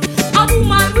 a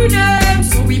woman with them,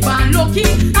 so we born lucky.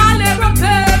 All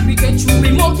aeroplane, we get through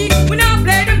we monkey. We not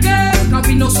play the game, cause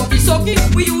we no sucky.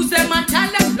 We use them and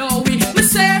tell them blowy. Me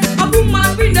say, a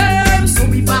woman with them, so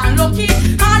we born lucky.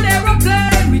 All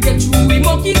aeroplane, we get through we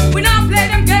monkey. We not play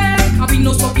them game, cause we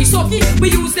no sucky. We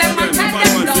use them and tell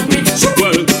them blowy.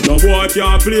 Well, no boy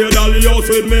can't play dolly house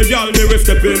with me, girl. Me we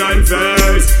step in I'm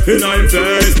face.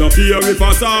 No care if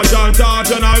a sergeant or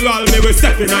general, me we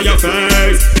step in your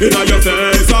face.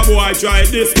 A boy try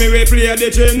this, me we play the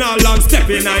general and step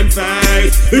in I'm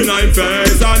face.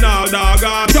 And all dog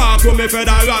talk to me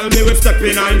federal, me we step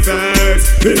in I'm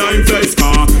face.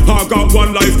 Car, I got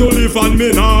one life to live and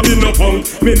me nah be no punk.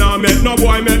 Me nah make no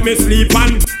boy make me sleep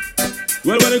and.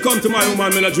 Well, when it comes to my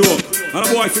woman, me a joke. And a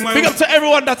boy for my big up to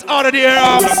everyone that's ordered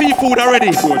their seafood already.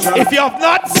 If you have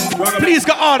not, please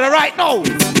go order right now.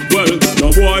 Well,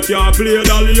 no boy can't play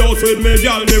dolly house with me,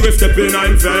 girl. Me we step in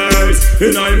I'm face.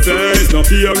 No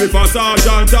care if a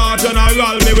sergeant or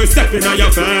general, me we step in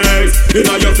your face.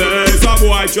 A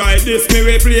boy try this, me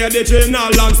we play the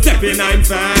general and step in I'm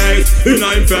face.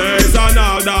 And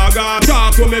all dog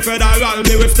talk to me federal,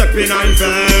 me we step in I'm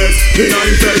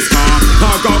face.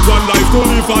 I got one life to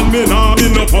live and me nah be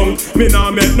no punk. Me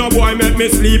nah make no boy make me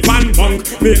sleep and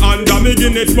bunk. Me under me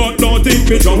Guinness but don't think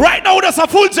me jump. Right now that's a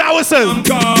full jar whistle. I'm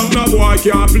calm, no boy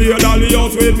can't play dolly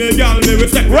house with me girl. Me with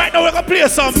step. Right now we're gonna play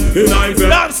some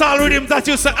dancehall rhythm that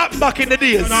used to happen back in the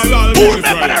days. Who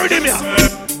remember that rhythm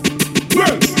here?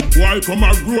 Well, why come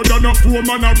a road and a poor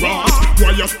man a rat?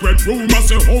 Why you spread rumors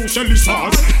say how Shelly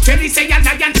sauce? Shelly say a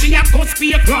lion, she a cuss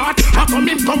be a clot. I come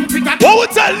in, come pick a... What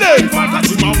would tell them?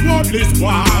 Cause him a worthless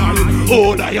boy.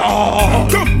 Oh, lion.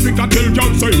 Come pick a tell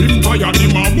John say him tired,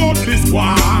 him a worthless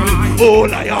boy. Oh,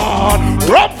 lion.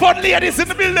 Rumford ladies in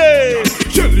the building.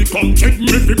 Shelly come check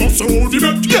me fi bust out the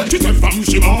bed. She say fam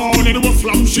she born and what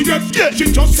flam she get.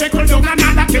 She just circle down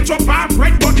another ketchup and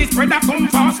bread, but this bread a come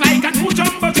fast like a new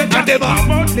jumbo jet. And them a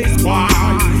worthless boy.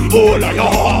 Oh,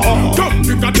 lion. Come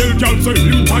pick a tell John say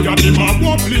him tired, him a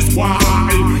worthless boy.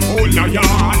 Oh,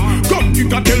 lion. Come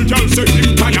pick a tell John say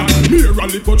him tired. Hear a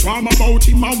little drama about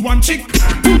him and one chick.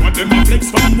 Two of them a flex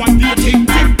from one day tick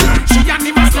tick. She and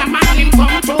him a slam and him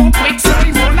come too quick, so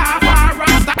him full of her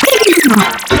rasta.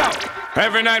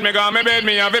 Every night me go me bed,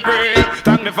 me have a pray.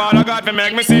 Thank the Father God for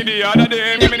make me see the other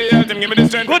day. Give me the health and give me the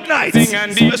strength. Good night. Sing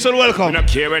and deep. Special welcome. Me no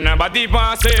care when nobody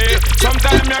pass it.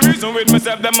 Sometimes me a reason with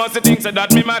myself. Them must think so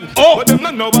that me mad. Oh. But them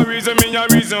not know a reason. Me a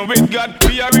reason with God.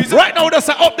 Be a reason. Right now that's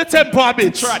up the tempo a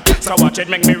bit. So watch it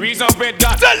make me reason with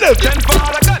God. Tell them. Then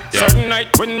Father God. Certain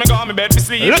night when me go me bed to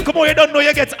sleep. Look how you don't know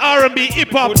you get R&B,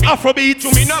 hip-hop, Afrobeat.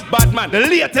 To me not bad man. The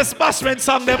latest bashment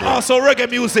song them also reggae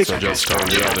music. Then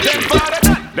Father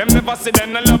God. Them never see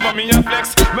them no love for me a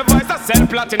flex. My voice a sell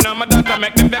platinum, my data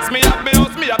make them vex. Me have me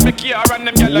house, me have me car and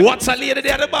them yellow. What's a lady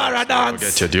there at the bar and dance?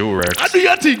 Get your due Rex. Do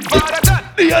your thing.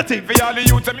 Do your thing. For all the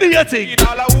youth, Do your thing.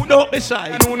 Don't be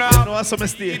shy. Who No, that's a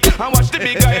mistake. and watch the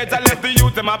bigger heads and let the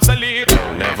youth them obsolete.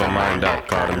 Never mind that,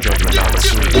 call them judgment on the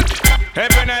sweet.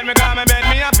 Every night me come and bed,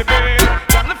 me have to pray.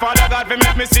 Thank the Father God for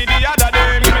make me see the other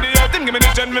day. Give me the earth, give me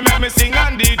the strength, me make me sing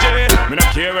and DJ. Me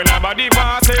not care when nobody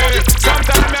pass it.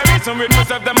 Sometimes me reason with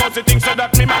myself, them most things so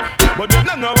that me mad. But there's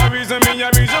no reason, me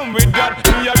a reason with God.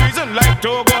 Me a reason like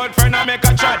to God, friend I make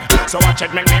a chat. So watch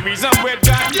it, make me reason with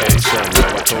God. Hey son,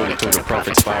 now I told it to the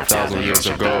prophets 5,000 years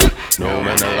ago. No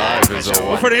man alive is a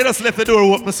Oh, one. for the just left the door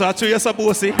open, so I tell you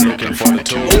supposed to. Looking for the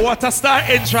two. Oh, what a star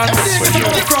entrance. For you,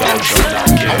 thou shalt not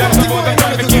kill. That's the one that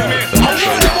trying to kill me. Thou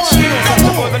shalt not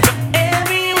steal.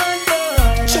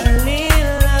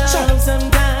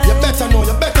 You better know,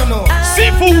 you better know.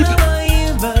 Seafood.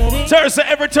 Thursday,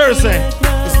 every Thursday.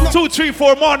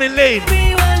 234 Morning Lane.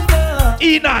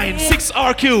 E9,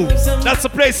 6RQ. That's the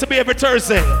place to be every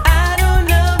Thursday.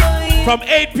 From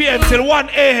 8 p.m. till 1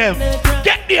 a.m.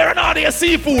 Get there and order your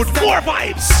seafood. More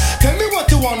vibes. Tell me what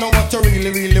you wanna, what you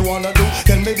really, really wanna do.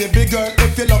 Tell me, baby girl,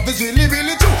 if your love is really,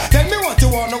 really true. Tell me what you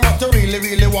wanna, what you really,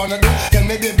 really wanna do. Tell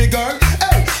me, baby girl,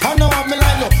 hey, I know what me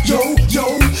like, no. Yo,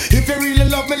 yo, if you really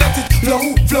love me, let it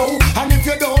flow, flow. And if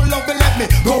you don't love me, let me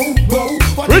go, go.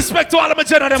 What Respect to all of my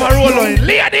general, them are rolling.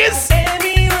 Ladies.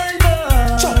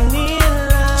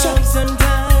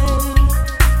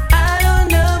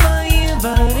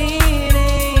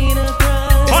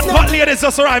 Hot ladies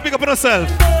just arrived. Pick up on yourself.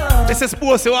 This is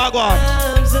Bossy. What go on?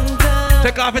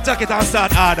 Take off your jacket and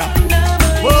start harder.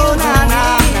 Oh, na,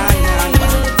 na, na, na.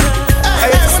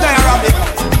 Hey, it's Nairobi.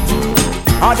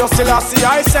 I just still see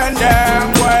I send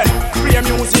them well. Play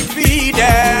music feed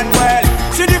them well.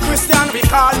 See the Christian we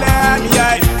call them,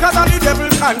 yeah. Cause all the devil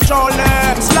control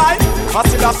them. Slide. I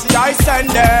still see I send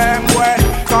them well.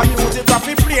 Cause music what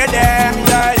we play them,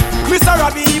 yeah. Mr.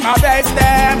 Robbie my best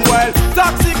them well.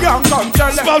 Taxi gang come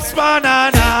tell them. Spop span na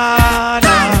na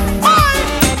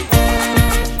na.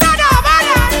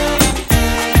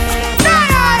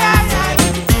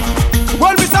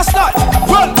 Well, Mr. Style,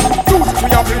 well,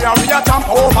 we are jump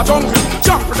over jungle,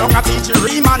 jump down a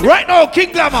teacher, man. Right now,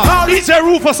 King Glamour, DJ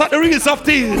Rufus at the Reels of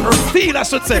Steel. Steel, I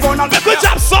should say. Good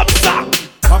job, some song.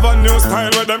 Have a new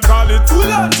style where them call it Full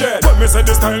on Jet. But me say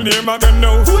the style name again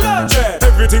now Full on Jet.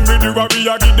 Everything we do we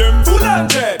a give them Full on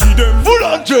Jet. Give them Full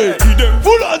on Jet. Give them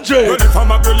Full on Jet. Well if I'm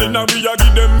a girl in a we a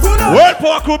give them Full on World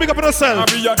Power Crew, big up on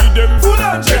yourself. We a give them Full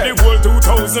on Jet. The whole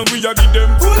 2000 we a give them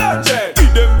Full on Jet.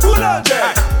 Give them Full on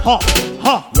Jet. Ha,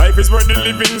 ha. Life is worth the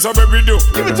living, so where we do.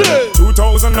 Give it to them.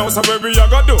 2000 now, so where we a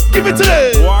go do. Give it to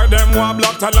them. Why them want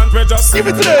black talent, we just give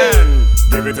it to them.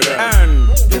 Give it to them. And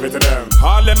give it to them.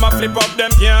 All them a flip up, them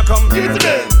can't come. Give it to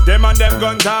them. Them and them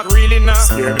gun talk really now.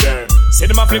 Scare me them. See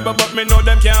them a flip up, but me know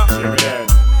them can't. Scare me them.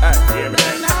 Scare me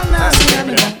them. Scare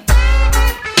me them.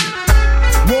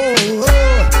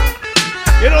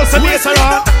 You know, so later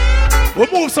on, we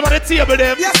move some of the table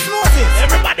them. Yes, Moses.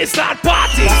 Everybody start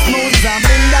party. Moses and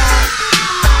Linda.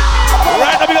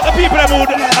 Right now we got the people that would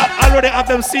already have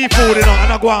them seafood, you know,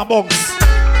 and I go on bunks.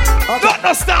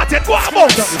 Not started, go on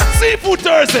bunks. Seafood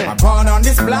Thursday. I'm born on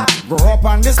this block, grew up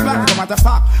on this block. No matter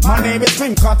fact, my name is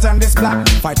Swing Cut on this block.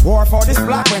 Fight war for this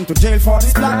block, went to jail for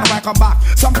this block. Now I come back,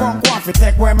 some punk want to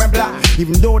take away my block.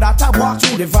 Even though that I walk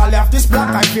through the valley of this block,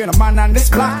 I fear the man on this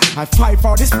block. I fight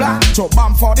for this block, throw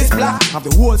bomb for this block. Have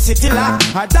the whole city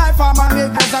locked. I die for my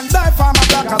niggas and die for my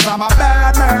block. Cause I'm a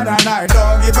bad man and I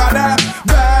don't give a damn.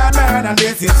 Bad man and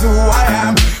this is who I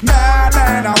am. Bad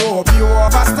man, I hope you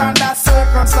understand that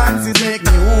circumstances make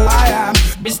me who I am.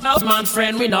 Businessman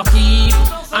friend we no keep,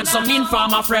 and some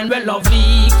informer friend we love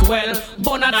leak. Well,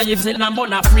 Bona Naives and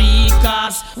Bona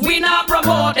Freakers, we not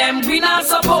promote them, we not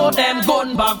support them.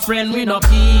 Gun back friend we no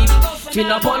keep. Till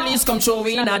the police come show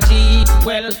we in a jeep.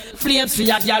 Well, flames for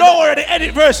your girl. Don't worry, the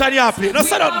edit version you play. No, we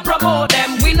not promote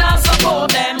them, we not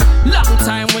support them. Long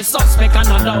time we suspect and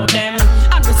allow them,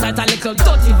 and we cite a little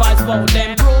dirty vibes about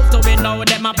them. Prove to we know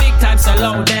them a big time sell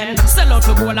out them. Sell out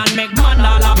to gold and make man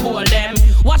all uphold them.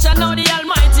 Watch out now the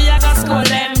Almighty I got scold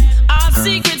them. Our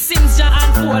secret sins ya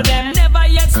unfold them. Never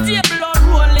yet stable or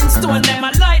rolling stone them.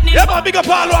 A lightning. Yeah man, big up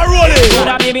all who are rolling.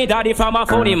 Coulda be me daddy from a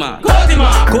phony man.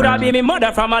 Coulda be me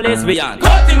mother from a lesbian.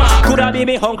 Coulda be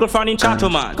me uncle from in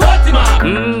Chatterman.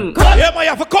 Yeah man, you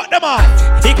have to cut them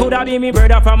off. He coulda be me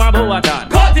brother from a Boatan.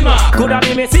 Coulda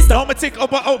be me sister. Now me think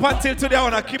up until today I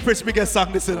wanna keep Rich biggest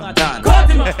song this year.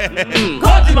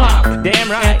 Damn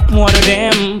right, more of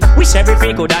them. Wish every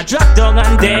freak coulda dropped down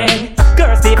and dead.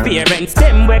 Curse the parents,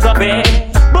 them wake up bed.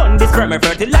 Burn this sperm and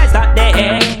fertilize that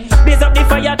day. Blaze up the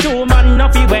fire too, man,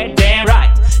 nothing wet there,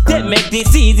 right? They make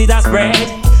diseases that spread.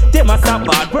 They must stop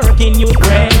hard working you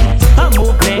bread. I'm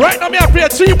moving. Right now me I play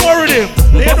 3 more rhythm.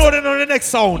 They know they know the next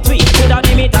sound. Coulda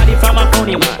be me daddy from a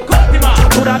funny man.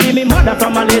 Coulda be me mother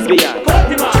from a lesbian.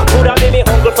 Coulda be me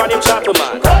uncle from him Chato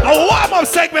man. A warm-up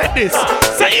segment this.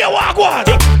 Say you walk one.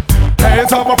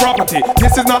 Hands off my property,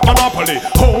 this is not monopoly.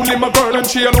 Only my girl and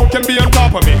she alone can be on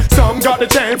top of me. Some got the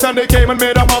chance and they came and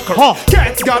made a mockery.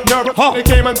 Cats got nervous, they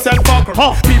came and said fucker.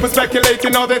 People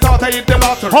speculating now they thought I hit the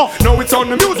lottery. No, it's on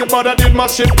the music but I did my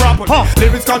shit properly.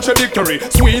 Lyrics contradictory,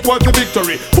 sweet was the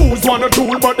victory. Fools want a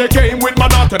tool but they came with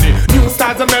monotony. New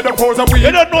styles and metaphors and we.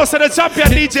 You don't know, so the champion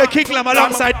DJ Kicklam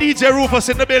alongside DJ Rufus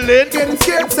in the building. Getting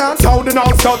scared sound, sounding all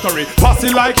stuttery.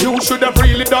 Posse like you should have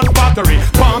really done battery.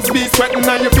 Palms be sweating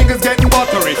and your fingers getting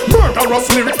buttery. Murderous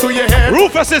lyrics to your head.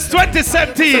 Rufus is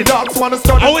 2017. Dogs wanna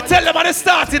study. I would tell them at the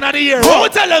starting of the year. What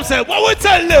would tell them, say? What would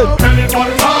tell them? Tell it what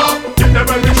it's hard. Give them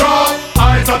when we draw.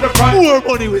 Eyes on the prize. More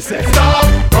money we say. Stop.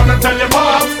 Run and tell your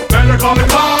moms. Better call the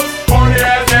cops. Corny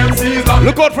ass MCs.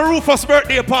 Look out for Rufus'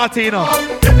 birthday party, you know.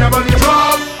 Give them when we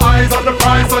draw. Eyes on the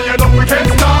prize so you know we can't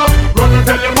stop. Run and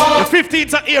tell your moms. The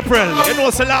 15th of April. You know,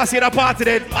 so last year the party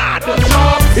they mad.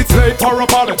 It's late for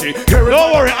apology.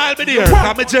 Don't worry, I'll be there.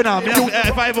 I'm a Jenna.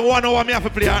 If I ever 1 hour, I have to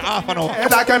play half an hour.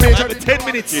 And I can make 10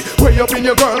 minutes. Way up in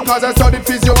your girl, cause I studied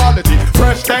physiology.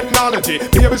 Fresh technology,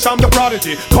 baby, I'm the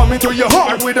prodigy. Coming to your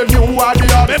heart with a new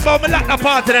ideology. Remember me locked the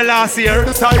party the last year.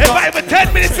 If I ever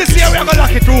 10 minutes this year, we're gonna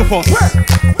lock it through for.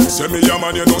 Say me a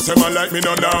man, you know say man like me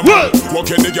no normal.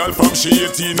 Walking the girl from she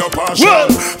 18 no partial.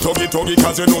 Tuggy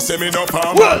cause you know say me no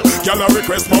palmer. Girl a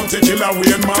request Mountie Killer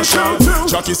Wayne Marshall.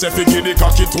 Jackie say fi give the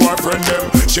cocky to her friend them.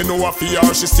 She know a fear,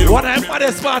 she still. What I'm at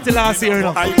this party last year,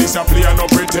 no? I this a play no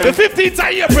pretend. The 15th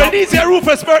of April, DJ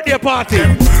Rufus' birthday party.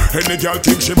 Any girl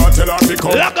think she might tell her to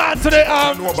come. Log on to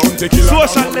the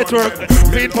social network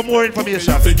for more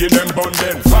information. Fi give them bun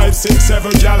then. 5, 6, 7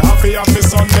 girl happy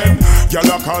son then. Girl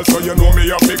a call so you know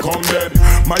me happy come then.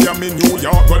 Miami, New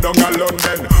York, go down to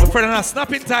London. For a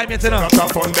snapping time yet, you know. Not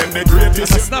a fun then the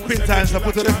greatest. A snapping time, so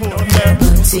put to the phone.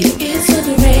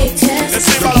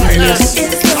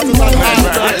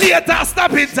 Later,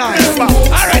 snapping time.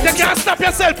 Alright, you can't stop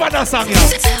yourself on that song, yeah.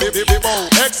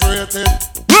 X-rated.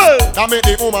 That make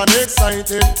the woman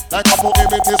excited. Like a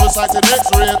poem it is recited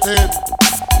X-rated.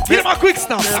 Give him a quick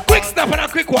snap and a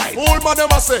quick white. Old man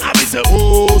never say,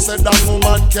 oh, said that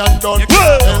woman can't done.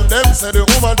 Tell them say the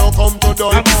woman don't come to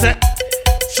done.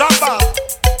 Shabba,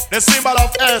 the symbol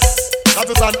of S, that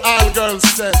is an all girls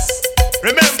chest.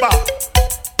 Remember,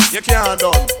 you can't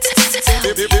done.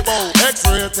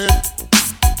 X-rated.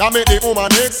 That make the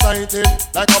woman excited.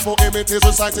 Like a poem it is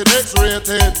recited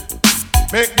X-rated.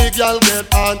 Make the girl get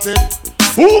haunted.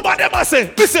 Who man them a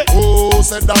say? Listen. Who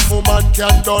said that woman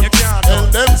can done? Tell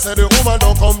them say the woman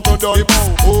don't come to done.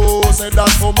 Who said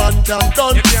that woman can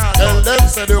done? Tell them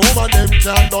say the woman them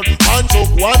can done. Man took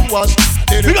one wash.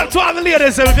 We got to all the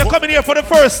ladies, if you're coming here for the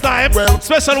first time,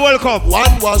 special welcome.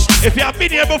 One wash. If you have been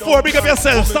here before, big up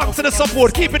yourself. Thanks to the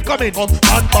support. Keep it coming.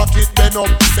 And back it then up.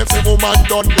 Them say woman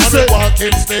done. Man a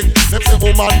walking stick. Them say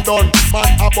woman done. Man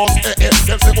a bust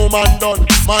Them say woman done.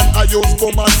 Man a use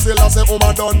woman still a say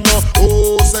woman done. No.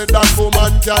 Who said that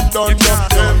woman can done? No.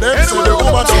 Them say the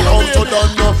woman don't come to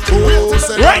done. No. Who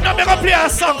said right now, I'm gonna play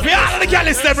a song for all the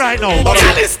girls them right now.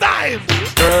 Girls time.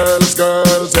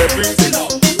 Girls, everything.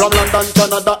 From London,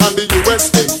 Canada, and the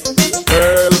USA.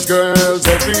 Girls,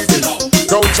 everything.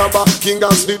 Crown Shabba, King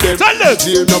and Sleep them.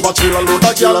 Jail never chill alone,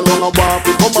 that girl alone a walk.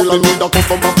 Come up in the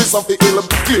customer, piss off the ill.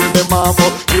 Kill them off,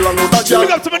 kill alone, that girl.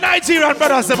 Big up to my Nigerian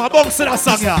brothers, them a bounce to that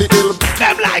song, yeah.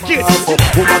 Them like it.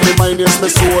 Woman, the mind is my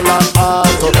soul and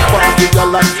heart. Party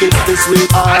girl and keep this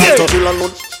sweetheart. Chill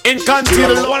alone. In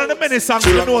Cantil, one of the many songs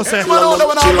you know, say.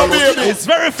 It's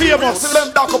very famous.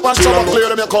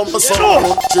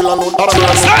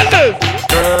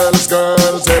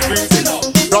 Girls, everything.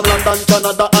 From London,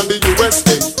 Canada, and the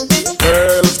USA.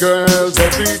 Girls,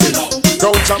 everything.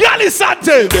 Yali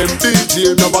Sante. Them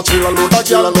DJ never chill alone. That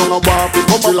girl alone a walk.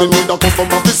 Come up in the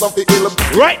customer, piss off the ill.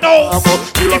 Right now,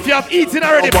 if you have eaten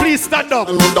already, please stand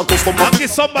up. And give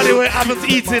somebody who haven't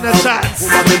eaten a chance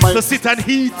to sit and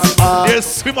eat. They'll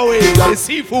swim away. The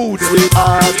seafood.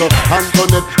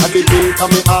 Antoinette at the gate of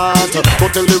me heart. Go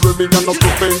tell the women and not to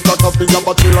faint. Cause me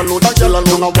never chill alone. That girl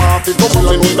alone a walk. Come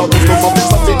up in the customer, piss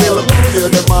off the ill.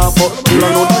 Hear them off. Chill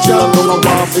alone. That girl alone a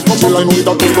walk. Come up in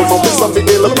the customer, piss off the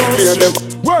ill. Hear them.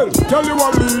 Well, tell you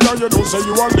a leader, you don't say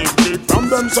you a lick. From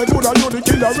them say good and you the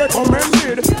killer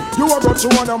recommended. You a got you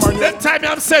on a man. That time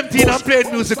I'm 17 and playing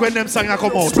music when them songs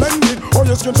come out. Splendid, oh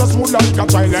your skin just smooth like a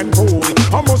Thailand pool.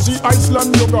 I must see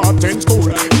Iceland, you got 10 school.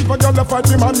 If a girl fight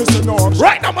me man, Mr. North.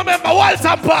 Right now, remember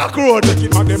Walter Park Road. Take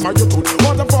it, man, them are you good.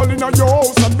 Water falling on your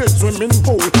house and big swimming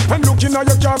pool. And looking at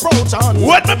your car out and.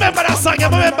 When remember that song, you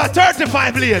remember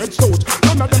 35 years.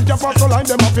 None of them can pass the line,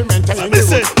 them have to maintain.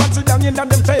 Listen. Sit down in them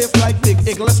face like big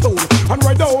eagle stone. And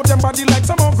ride out them body like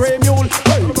some old grey mule.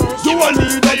 Hey, you a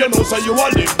leader, you know, so you a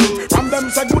lead. From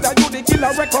them say good that you the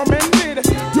killer recommended.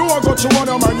 You a got you on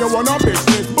a man, you want a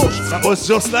business bush. That was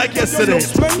just like yesterday.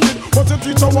 You're splendid, but you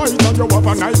teach a white and you have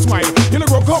a nice smile. You'll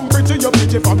go come pretty, you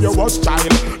pretty from your was child.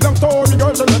 Long story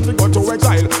girls, and let me go to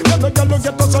exile. Then the girl will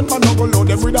get us and man, go load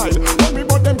them with oil. What me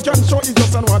but them can show is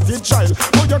just an wanted child.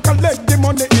 But you collect the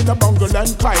money in a bungle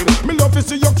and Clyde. Me love to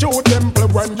see your cute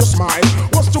dimple when you smile.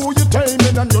 What's to you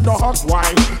taming and you know hot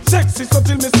wine. Sexy so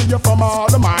till me see you from all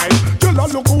the mile. Girl, I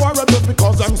look who I read just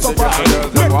because I'm so fine.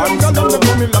 Make them girl and look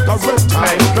at me like a red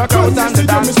tie. Girl, me see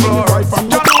you, me see you right from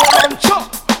your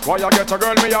why you get a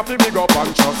girl, me have to big up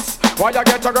and trust. Why you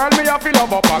get a girl, me have to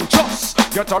love up and trust.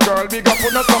 Get a girl, big up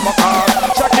on the summer car.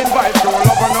 Checking vibes, to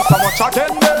love and not so much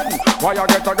checking then. Why you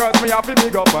get a girl, me have to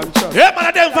big up and trust. Yeah,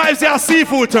 man, them vibes, they are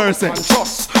seafood Thursday.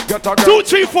 2,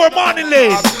 3, 4 morning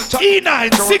lane.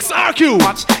 E9, 6 RQ.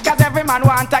 Cause every man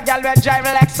want a girl with drive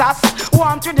Lexus.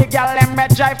 Want to the girl, them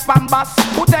with drive Pambas.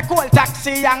 Who take old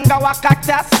taxi and go a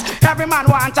cactus. Every man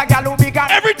want a girl who big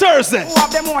and every Thursday. Who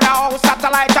have them own a house,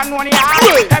 satellite and money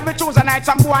high. Every Tuesday night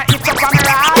some boy eats up on the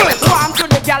ride. Want to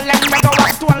the girl, them with go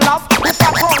a stone love. Who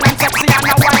for brown and sexy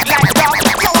and a white like dog.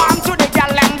 So want to the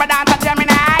girl, them with dance a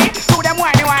Gemini. To them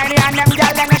whiny and them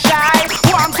girl, them shy.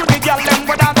 Want to the girl, them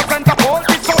with dance a center pole.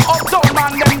 It's so uptown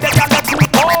man, them they girl, let me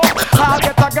go. I'll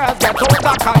get a girl, get out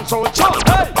of control.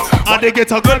 Hey. And they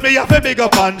get a girl, me have a big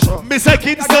up and Miss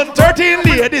Kingston, 13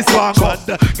 ladies, one gun.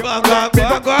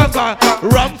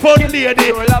 Ramford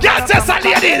lady, get us a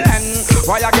ladies.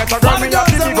 Why you get a girl, me have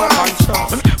to big up and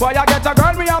trust. Why you get a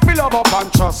girl, me have to love up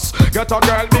and trust. Get a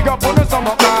girl, big up on the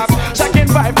summer class. Checking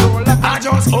vibe, roll up. I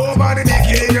just over the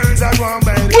dicky girls at one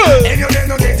bed. And you them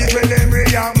no get it when them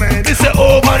react man. This is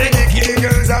over the dicky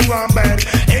girls at one bed.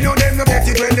 And you them no get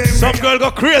it when them. Some girl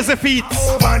got crazy feet.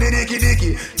 Over the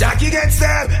dicky. Jackie get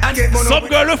stabbed and get money. Some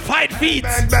girl will fight feet.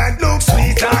 Bad look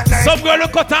sweet at night. Some girl will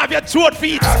cut off your throat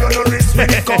feet. I don't know risk when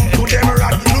it come to them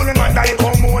rat. You know man that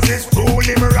come Moses rule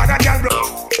him rat and girl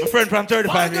bro. My friend from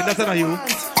 35 years, that's not you.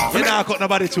 You know I cut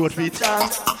nobody throat feet.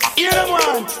 You know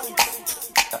one.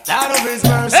 Out of his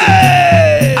mercy.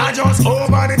 Hey! I just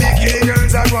over the dicky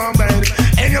girls at one bed.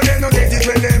 And you them no get it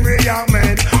when them react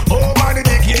man. Over the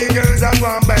dicky girls at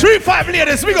one bed. 3-5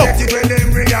 ladies, we go. Get it when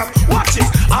them react. Watch it.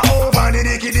 I over the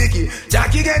dicky.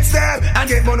 Jackie get stabbed and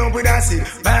get bun up with a seat.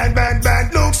 Bad,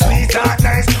 look sweet and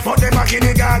nice. But them back in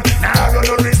the gun. Now I got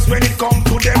no risk when it come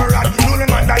to them rat. You know the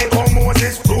man that come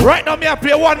Moses rule Right now, me I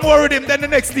play one more rhythm than the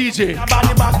next DJ.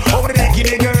 Body back, over the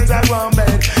bikini girls at one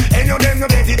bed. And you them no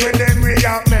get it when them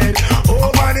react, man.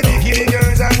 Over the bikini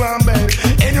girls at one bed.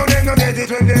 And you them no get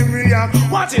it when them react.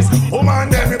 Watch this, oh man,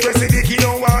 them repress the bikini,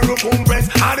 don't want to compress.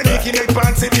 All the bikini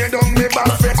pants in here, don't me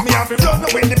back flex. Me have to blood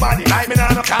up in the body, like me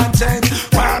not no content.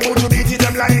 Why would you beat it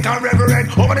them like a reverend?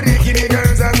 Over the bikini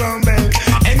girls at one bed.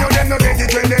 And you them no get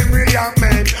it when them react,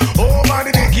 man. Over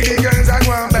the bikini girls at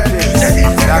one bed.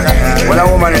 When a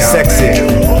woman is sexy,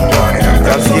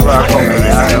 just give her a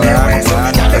compliment.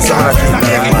 That's all I can.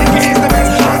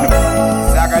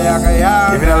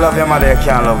 If you don't love your mother, you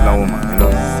can't love no woman. You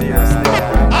know, seriously.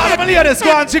 All the ladies,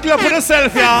 go and jiggle up for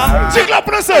yourself, yeah. Jiggle up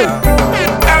for yourself.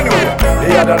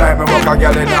 The other night, me walk a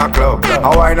girl in a club.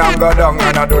 I wine and go down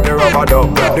and I do the rubber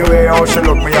dub. The way how she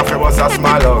look, me have to bust a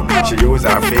small hug. She use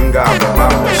her finger,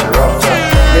 but she rubs.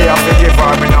 Me have to give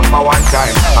her me number one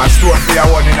time. And store for your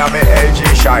one in a me LG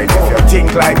shine. If you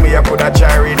think like me, you could have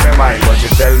try read my mind. But you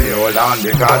tell me hold on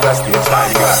because I still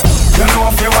time. You know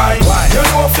if you wine, you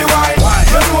know if you wine,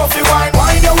 you know if you wine,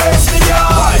 wine your waist me girl.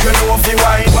 You know if you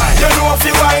wine, you know if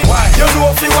you wine, you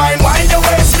know if you wine your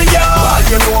waist me girl.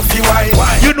 You know if you wine,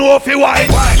 you know if you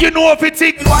wine, you know if it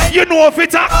tick, you know if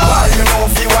it up. You know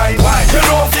if you wine, you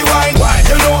know if you wine,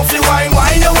 you know if you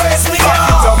wine your waist me girl.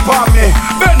 It's up on me,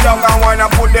 bend down and wine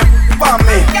and put them on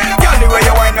me. Girl, the way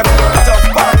you wine up, it's up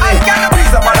on me.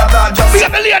 Please about that just. We got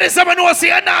the ladies, I'm gonna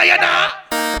see you now, you know.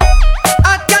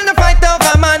 I can't fight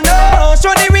over my no.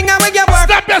 Show the ring where you work.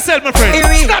 Stop yourself, my friend.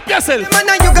 Stop yourself.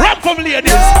 Run from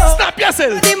ladies. Stop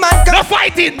yourself. No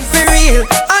fighting. For real.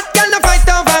 I can't fight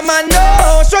over my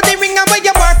no. Show the ring where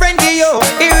your boyfriend give you.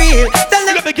 Be real. Tell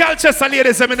them the girl chest and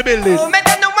ladies I'm in the building.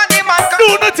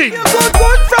 do nothing. You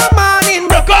good from morning.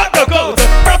 Broke out, broke out,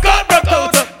 broke out, broke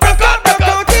out, broke out, broke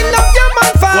out. Love your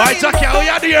man for why Jackie, how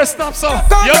you do your snap so?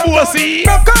 You bossy.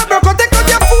 Broke out, take out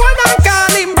your phone and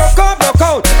call him. Broke out, broke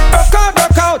out, broke out,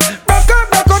 broke out, broke out,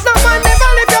 broke out. No man never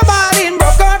leave your body.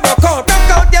 Broke out, broke out,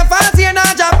 broke out. Your fans here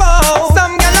not jump out.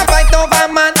 Some girl a fight over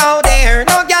man out there.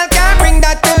 No girl can bring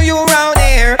that to you round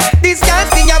here. This girl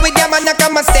see ya with your man a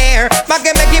come a stare.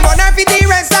 Make him on her for the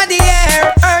rest of the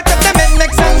year. Earth up the bed,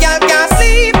 make some girl can't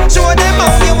sleep. Show them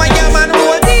how you and your man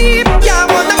roll deep. Yeah,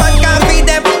 one the man can't feed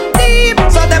them deep.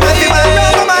 So them a feel man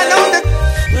over man out the.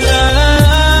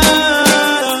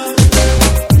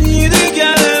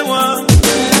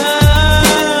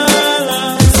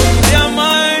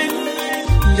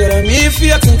 If you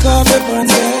can call me one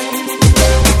day,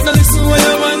 now listen what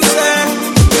your man say.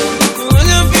 When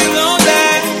you feel lonely,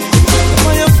 come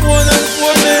on your phone and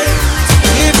phone me.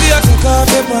 If you can call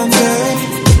me one day,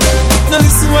 now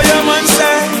listen what your man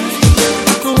say.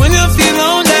 When you feel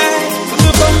lonely,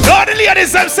 no, the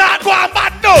ladies them start go on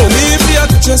bad now. if you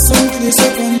can just some place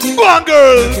up on tea. Go on,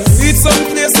 girls. Eat some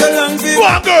place along the. Go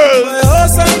on, girls. My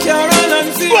house and car and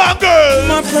fee. Go on, girls.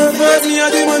 My pervert, me a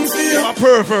the man feel. My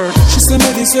pervert. She say me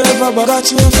deserve a bag of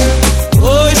trophy.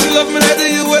 Oh, she love me like the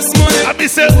US money. I be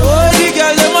say, oh, the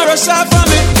girl them a rush off for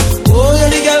me. Oh,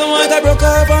 the girl want a broke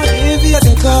off on me. If you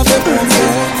take off your pants,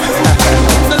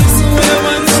 now listen what your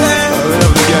man say.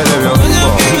 When you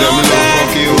feel lonely,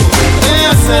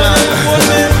 you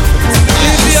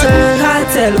say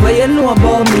Cartel, what you know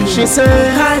about me? She say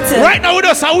Cartel. right now with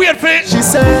us a weird thing. She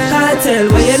say Cartel,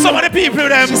 what you know? Some of the people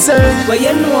them. She say What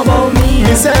you know about me?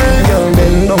 She say young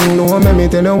men don't know. Let me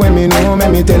tell you when me know.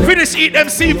 Let me tell you. Finish eat them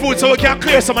seafood so we can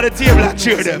clear some of the table and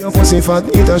cheer them. Your pussy fat,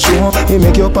 it a show. It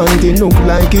make your panty look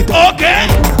like it. Okay.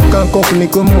 Can cook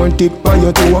little more tip on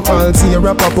your toe. I'll see a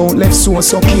wrap up out left so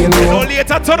sucking No no.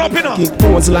 later turn up you know. It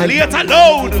pose like Later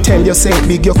loud. tell yourself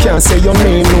big, you can't say your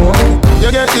name no.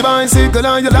 You get the bicycle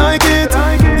and you like it.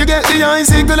 You get the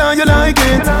icicle and you like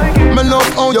it. Me love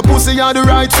how your pussy are the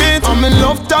right fit. And me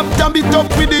love tap it up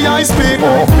with the ice pick.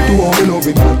 Oh, do all me love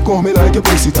it, call me like your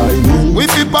pussy tiny. We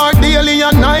fi park daily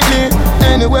and nightly.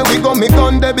 Anywhere we go, me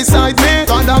gun there beside me.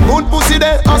 Got a good pussy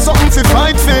there, and something fi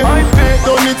fight for.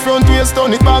 Turn it front waist,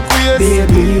 turn it back waist.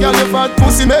 Girl, your fat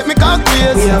pussy make me cock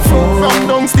waist. From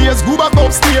downstairs, go back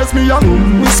upstairs. Me a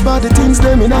whisper the things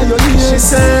them inna your ears. She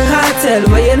say, Cartel,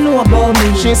 what you know about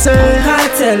me? She say,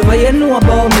 Cartel, what you know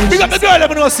about me? Big up the girl, let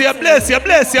me know say you bless, you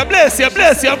bless, you bless, you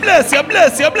bless, you bless, you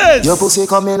bless, you bless. your pussy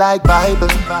coming like Bible.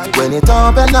 When it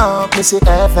open up, me see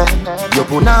heaven. Your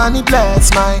punani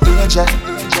bless my angel.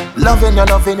 Loving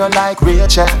you like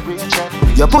Rachel.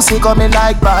 Your pussy coming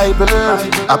like Bible.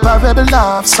 A parable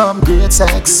of some great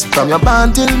sex. From your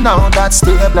band till now, that's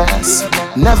stay blessed.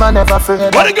 Never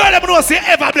afraid. What the girl, let me know say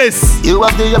ever bless. You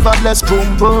have the ever blessed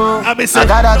boom boom. I say,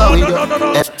 gotta go with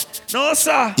no. you. No,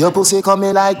 sir. Your pussy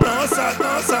coming like. No, sir,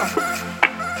 no, sir.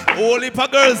 Only for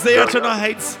girls there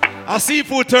tonight. A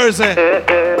seafood Thursday.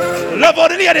 Love all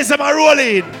the ladies that are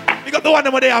rolling. You got the one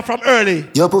that they are from early.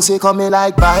 Your pussy come me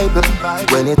like Bible.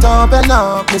 When it open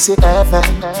up, me see heaven.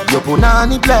 Your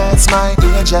punani bless my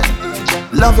angel.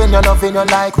 Loving you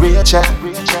like Rachel.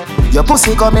 Your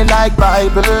pussy come me like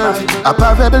Bible. A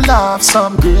parable of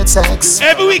some great sex.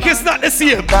 Every week is not the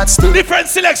same. That's the different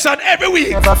selection every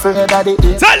week. Never afraid that it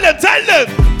is. Tell them.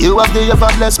 You have the ever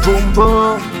blessed boom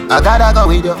boom. I gotta go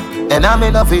with you. And I'm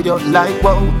in love with you like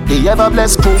wow. The ever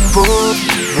blessed boom boom.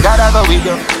 Gotta go with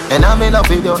you. And I'm in love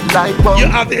with you like wow. You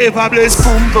have the ever blessed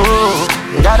boom boom.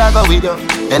 Gotta go with you.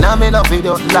 And I'm in love with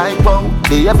you like wow.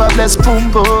 The ever blessed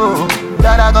boom boom.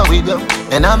 Gotta go with you.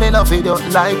 And I'm in love with you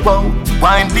like wow.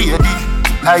 Wine baby.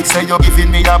 Like say you're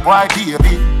giving me a boy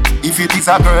baby. If it is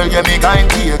a girl, you make kind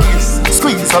of kiss.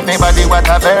 Squeeze up my body, what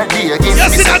a birthday gift. You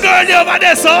see the girl you over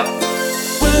there, sir?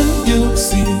 When you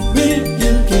see me,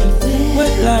 you get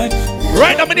wet like.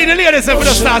 Right now, we need the ladies to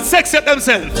start sexy up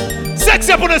themselves.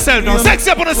 Sexy up on yourself now, sexy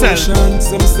up on yourself.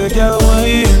 Some say, girl,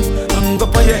 wine. I'm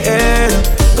up on your head.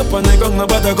 Go on the ground,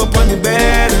 nobody go on the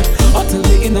bed. Until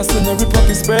the innocent rip up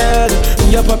his spread.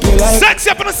 You pop your life. Sexy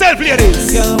up on yourself,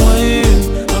 ladies. Girl,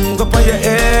 wine. I'm up on your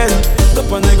head.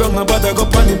 Go on the ground, nobody go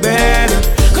on the bed.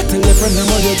 Go tell your friend them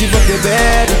how you give up your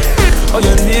bed. Oh,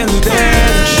 you're nearly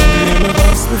dead. She made my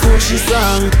boss before she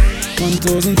saw me.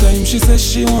 1,000 times she said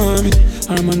she want me.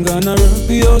 Her man gonna rub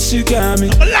the how she got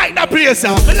me. I like that place, I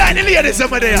like the ladies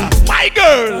over there. My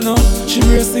girl. No, she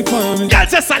brace it for me. Y'all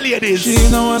just a ladies. She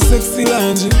know a sexy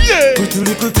lingerie. Yeah. Pretty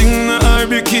little thing in her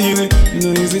bikini.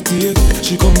 No hesitate,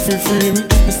 she come free me.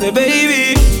 I say,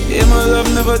 baby, yeah, my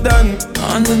love never done.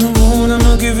 On the moon,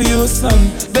 I'ma give you a son.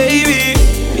 Baby,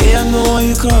 yeah, I know why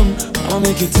you come. I'll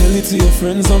make you tell it to your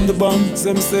friends I'm the bomb.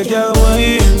 Some say, girl,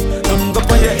 why I'm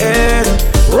up on your head.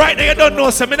 Right now you don't know,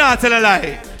 so me not tell a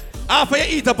lie. After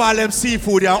you eat up all them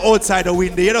seafood you're outside the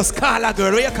window, you just call a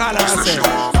girl. What you call her and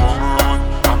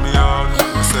say?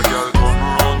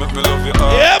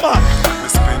 Yeah,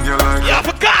 man. You have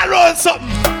to call around something.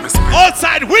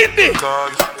 Outside windy.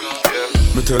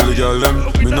 Me tell the girl them,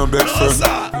 me no beg friend.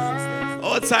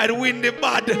 Outside windy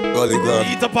bad. God.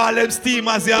 Eat up all them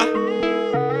steamers, yeah.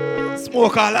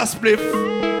 Smoke all a spliff.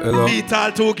 Hello. Beat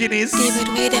all 2 guineas. David,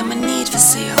 where them I need for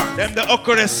see you. Them the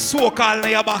okra soak all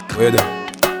in your back. Where them?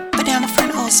 But I'm a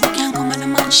friend house, we can't come on the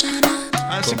mansion.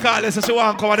 And she call us and she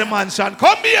want to come to the mansion.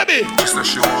 Come, baby. She say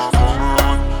she want come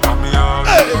round, and me all.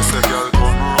 Me say girl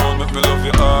come round, make me love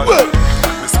you all.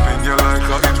 Me spin you like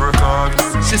a hit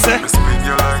record. She say. Me spin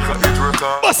you like a hit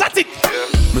record. What's that thing?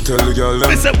 Me tell the girl them,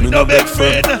 Me say we no big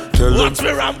friend. Tell them. What's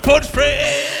we rampant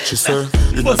friend? She say,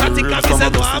 in What's that the thing? real I from say a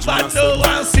no message bad me no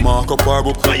one see. mark up our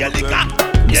book. For your liquor.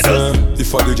 Me You know. say,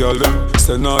 if I the girl them,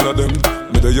 send all of them.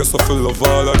 Me the yes I feel love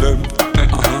all of them.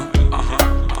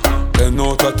 10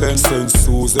 out of 10, send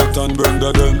Suzette and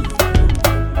Brenda them.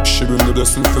 She bring the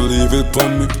blessing to leave it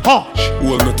pon me.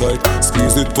 Hold me tight,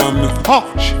 squeeze it pon me.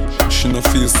 She no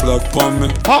feel slack pon me.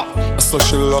 So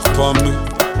she lock pon me.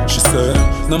 She say,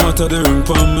 no matter the ring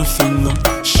pon my finger,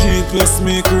 she bless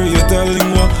me, create a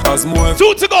lingua. As more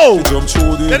 2 to go. She jump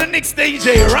through the Then the next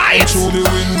DJ, right? through the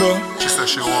window. She say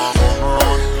she want come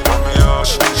round, want me out.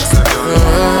 She say girl,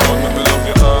 come round, make me love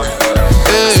you all.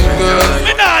 Hey girl,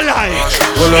 Me not lie.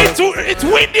 It's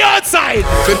windy outside.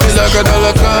 flip it like a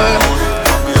dollar coin.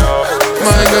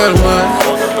 My girl, man,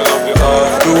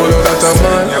 you all that a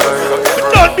man.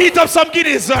 Don't beat up some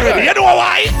guineas already. You know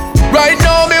why? Right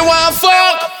now me want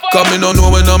fuck. Come me no know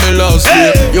when I'm in last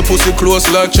year. Your pussy close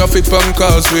like traffic from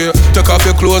causeway. Take off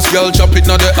your clothes, girl, chop it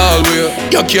not the hallway.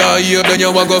 You can't hear, then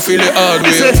you want go feel it hard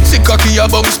way. Sick cocky, you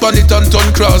bounce pan it and turn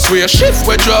crossway. Shift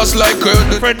with draws like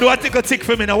curtain. Friend, do I take a tick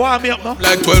for me now? Warm me up now.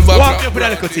 Like 12 Warm o'clock. me up with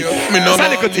that little tick. Me no That's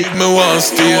a little tick. me want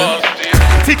stay.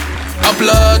 Tick.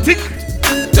 Applaud. Tick.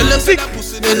 Tell them say that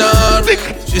pussy in her.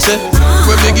 She said,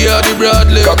 when me give her the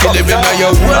Bradley, you live in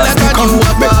your world like a new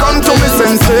apartment. Come to me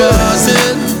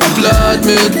senses. Applaud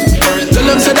me. Tell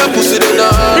them say that pussy in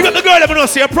her. You got the girl that know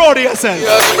say you're proud of yourself.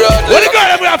 When the girl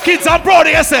that have kids, I'm proud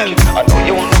of yourself. I know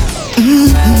you want.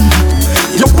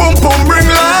 Your pum pum bring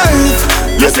life.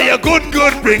 You say you're good,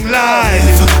 bring life.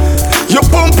 Your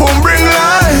pum pum bring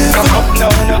life.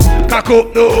 Cock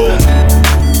up, no.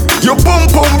 Your pum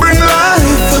pum bring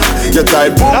life. Your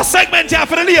tight pum. That segment here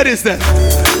for the ladies then.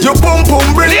 Your pum pum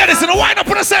bring. Ladies, you know, wind up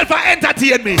on yourself and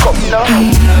entertain me. Come now.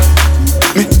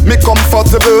 Me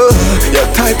comfortable. Your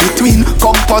type between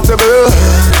compatible.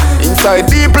 Inside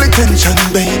deeply tension,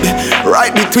 baby. Right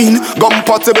between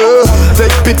compatible.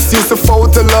 Take pics, use the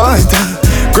photo light.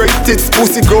 Great tits,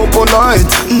 pussy go polite.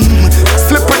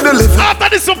 Slip with the liver. After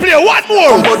this one play, one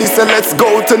more. Somebody say let's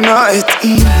go tonight.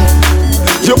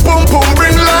 Your pum pum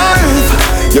bring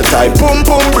life. Your tight pum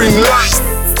pum bring life.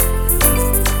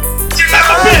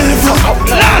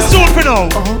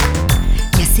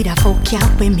 it a fuck ya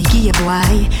when me give a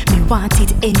boy. Me want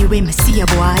it anyway, me see a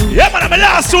boy. Yeah, man, I'm the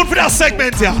last tune for that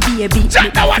segment here.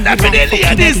 Check that one, that for the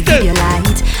ladies too.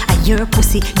 I your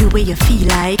pussy the way you feel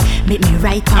like. Make me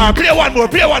right on. Play one more,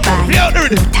 play out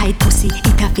the tight pussy,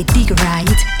 it have to dig right.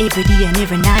 Every day and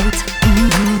every night.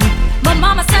 My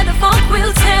mama said the funk will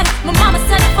tell. My mama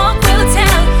said the funk will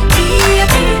tell.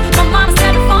 My mama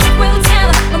said the funk will tell.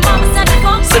 My mama said the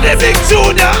funk will tell. See the big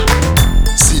junior.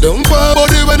 Sit down for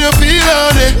body when you feel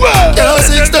on it. Girl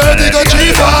 6:30 go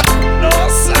 3-4. No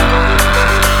sir.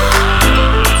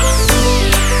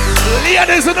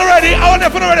 Ladies, you ready? I want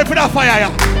you ready for that fire.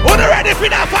 You ready for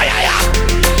that fire?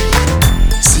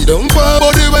 Sit down for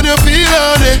body when you feel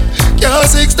on it. Girl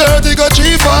 6:30 go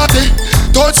 3:40.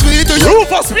 Touch me to you.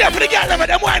 Rufus, me for the girl,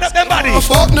 them wind up them body. Oh,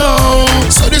 fuck no.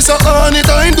 So this a honey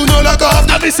time, do not lock off.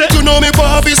 You know me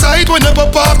puffy sight when you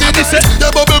pop off the diss.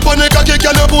 Your bubble pon the cocky,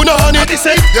 can you put on it?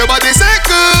 Your body say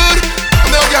good,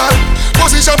 no girl.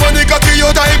 Position pon the cocky, you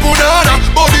type banana.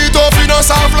 Body tough, you know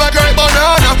soft like ripe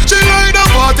banana. She like the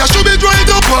water, she be dry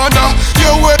up under.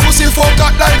 Your wet pussy fuck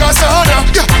hot like a sauna.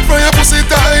 Yeah, from your pussy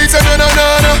tight and na.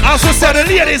 I also said the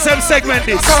ladies them segment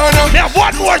this. They have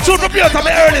one more tune to be out of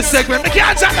my early segment.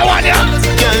 Can't chat the one, yeah.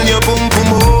 Girl, your boom boom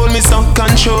hold me so,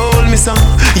 control me so.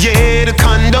 Yeah, the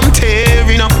condom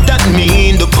tearing up. That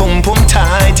mean the pum pum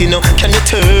tight, you know. Can you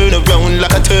turn around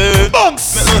like a turd?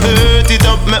 Bunks. Make me hurt it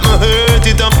up, make me hurt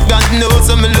it up. God knows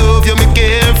I'm in love you, me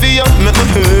care for you. Make me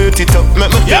hurt it up,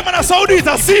 make me. Yeah, man, that's how it is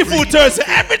a seafood Thursday,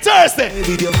 every Thursday.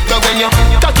 But when you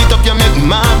cock it up, you make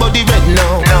my body red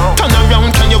now. Turn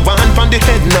around, can you want from the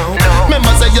head now? Remember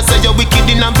say you're wicked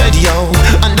in a bed, yo.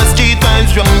 And the street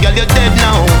vibes wrong, girl, you're dead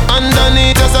now.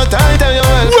 Underneath us so tight and you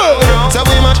well. So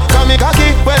we match, call me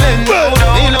cocky, well in.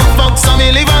 Me love fuck, so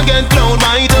me live and get cloud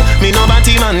white. Me no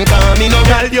batty man, call me no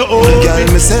girl, you old. Girl,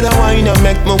 me say the wine you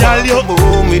make me walk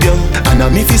home with you. And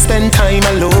I'm if you spend time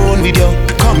alone with you.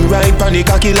 Come right on the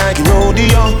cocky like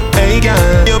rodeo. Hey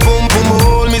girl, your boom boom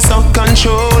hold me so,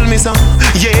 control me so.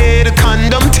 Yeah, the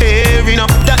condom tearing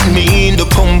up. That mean the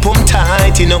pum pum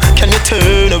tight, you know. Can you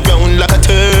turn around like a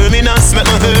terminus? Make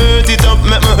me hurt it up,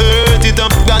 make me hurt it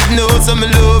up. God knows I'm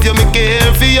in love you, me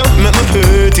care for you. Make me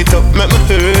hurt it up, make me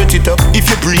hurt it up. If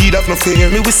you breathe up no fear,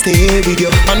 me will stay with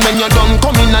you. And when you're done,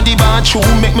 come in at the bathroom,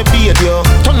 make me beat you.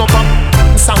 Turn up a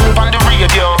song on the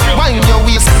radio. Wind your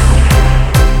waist.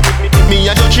 Me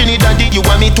a your Trinidad, you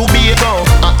want me to be a go.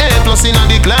 A A+ in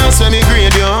the class when me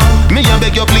grade you. Me a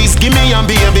beg you please give me a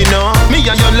baby now. Me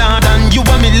a your lad and you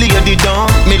want me lady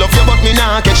down. Me love you but me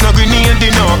nah catch no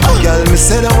grenade now. Girl, me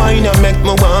say the wine you make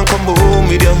me want come home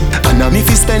with you. And I'm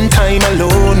if you spend time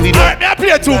alone with you. Alright, me a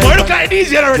play two more. Look like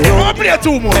DJ already. Me a play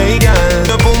two more. Hey girl,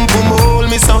 the boom boom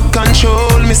hold me so,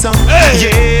 control me so.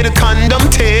 Yeah, the condom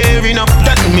tearing up.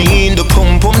 That mean the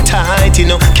pum pum tight,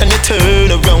 you know. Can you turn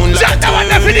around like a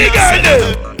turd?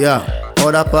 Yeah, how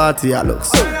that party I look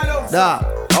so. Da,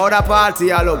 how that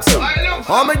party I look so.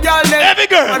 How me girl them? Every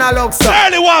girl. When I look so.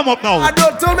 Early warm up now. I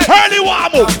don't tell me. Early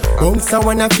warm up. Bounce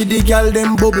when I feed the girl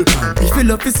them bubble pan. If you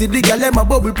love to see the girl them a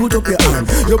bubble, put up your hand.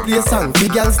 You play song, the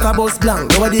girl star bus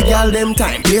blank. Now the girl them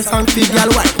time. Play song, the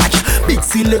girl white. Watch. Big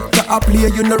selector a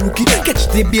play, you no rookie. Catch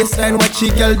the baseline, watch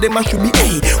the girl them a should be.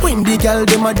 Hey, when the girl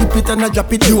them a dip it and a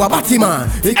drop it, you a batty man.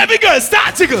 Every girl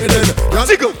start jiggle.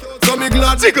 Jiggle. So me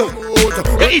glad jiggle.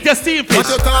 You eat your steamed fish,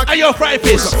 and your fried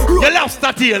fish, your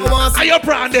lobster tail, and your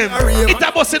prawn them. It's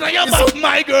a bus in your mouth,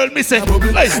 my girl, me say.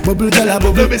 Bubble gala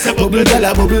bubble, me say bubble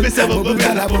gala bubble, me say bubble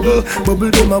gala bubble, bubble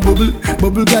dem a bubble,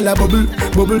 bubble gala bubble,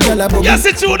 bubble gala bubble. You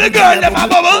see through the girl them a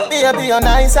bubble. Baby, you're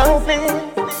nice and clean.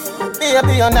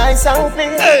 Baby, you're nice and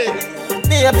clean.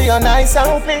 Baby, you're nice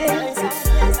and clean.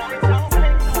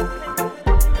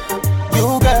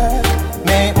 You girl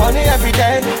make money every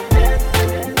day.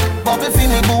 Bobby feel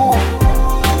me boo.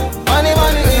 Money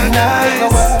is nice.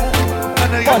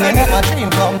 Money make my dream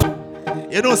come.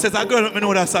 You know, says a girl let me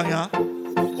know that song, yeah.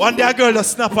 One day a girl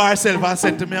just snap herself and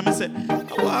said to me, I said,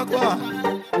 go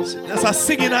on. That's a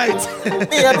singing night.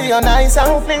 Baby, you're nice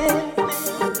and clean.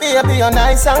 Baby, you're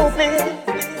nice and clean.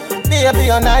 Baby,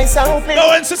 you're nice and clean. No,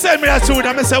 when she sent me that tune,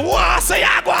 I said, wow, say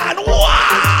you go on,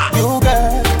 wow. You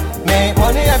girl make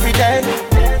money every day.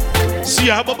 She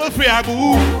a bubble free, a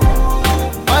boo.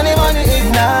 Money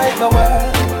ignite the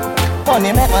world.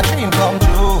 Money make my dream come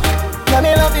true. Let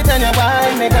me love it and you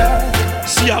wine me girl.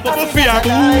 She a bubble free, a boo.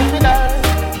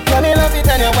 Let me love it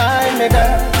and you wine me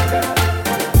girl.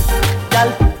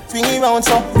 Girl, swing it round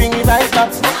so, bring it right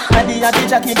back. And the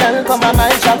Jackie girl come on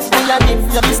my shop. We a give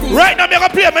you the steam. Right now me gonna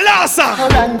play my last song.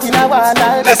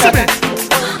 Listen me.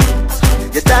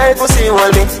 You tight pussy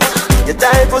hold me. You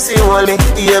tight pussy hold me.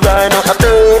 You burn up a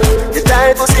play. You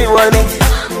tight pussy hold me.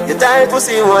 You You tight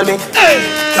pussy hold me.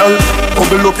 Girl,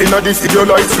 bubble up inna the video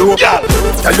like flow.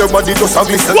 Tell your body just a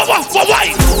glisten.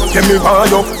 Why? Give me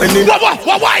one up when it.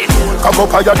 Why? Come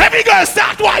up higher. Every girl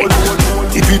start why?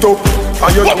 Tip it up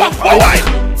and you why?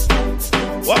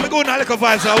 What me going to like a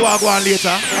vibes I will go on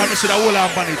later. I should have hold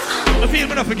on it. I feel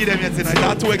me not forget them yet tonight.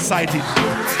 I'm too excited.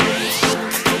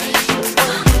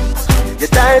 You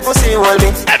tight pussy hold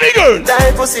me. Every girl.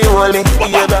 Tight pussy hold me.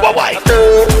 Why?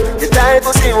 You tight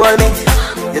pussy hold me.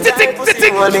 You tight pussy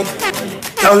hold me.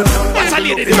 Girl, what's a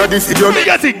lady? Inna the video.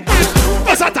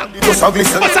 What's that? Just a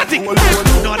glisten. What's that thing? No,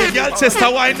 the girl chest a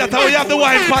wine. That's how you have the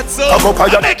wine pot, so come up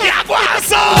higher. make you go on,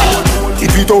 so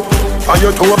tip it up and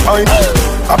you toe a pint.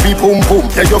 Happy boom boom,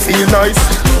 yeah you feel nice.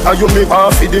 And you make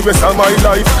one for the rest of my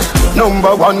life.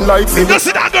 Number one life in you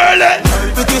see that girl, eh?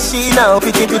 Pretty she now,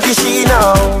 pretty she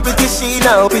now. Pretty she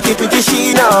now, pretty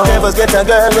she now. Never get a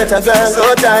girl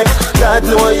so tight. God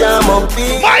know you're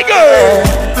monkey. My girl!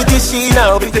 Pretty she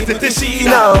now, pretty she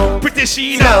now. Pretty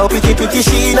she now, pretty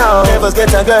she now. Never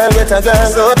get a girl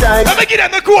so tight. Let me get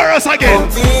them the chorus again.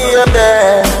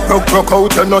 Rock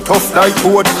out, you're not tough like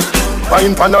wood.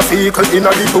 Wine pan a vehicle in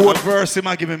a the road. Verse him,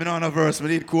 I give me no verse. We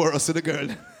need chorus to the girl.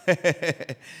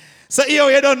 So yo,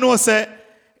 you don't know, say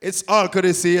it's all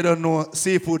courtesy. You don't know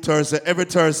Seafood Thursday every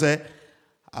Thursday.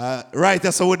 Right,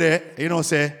 that's over there. You know,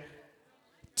 say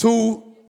 2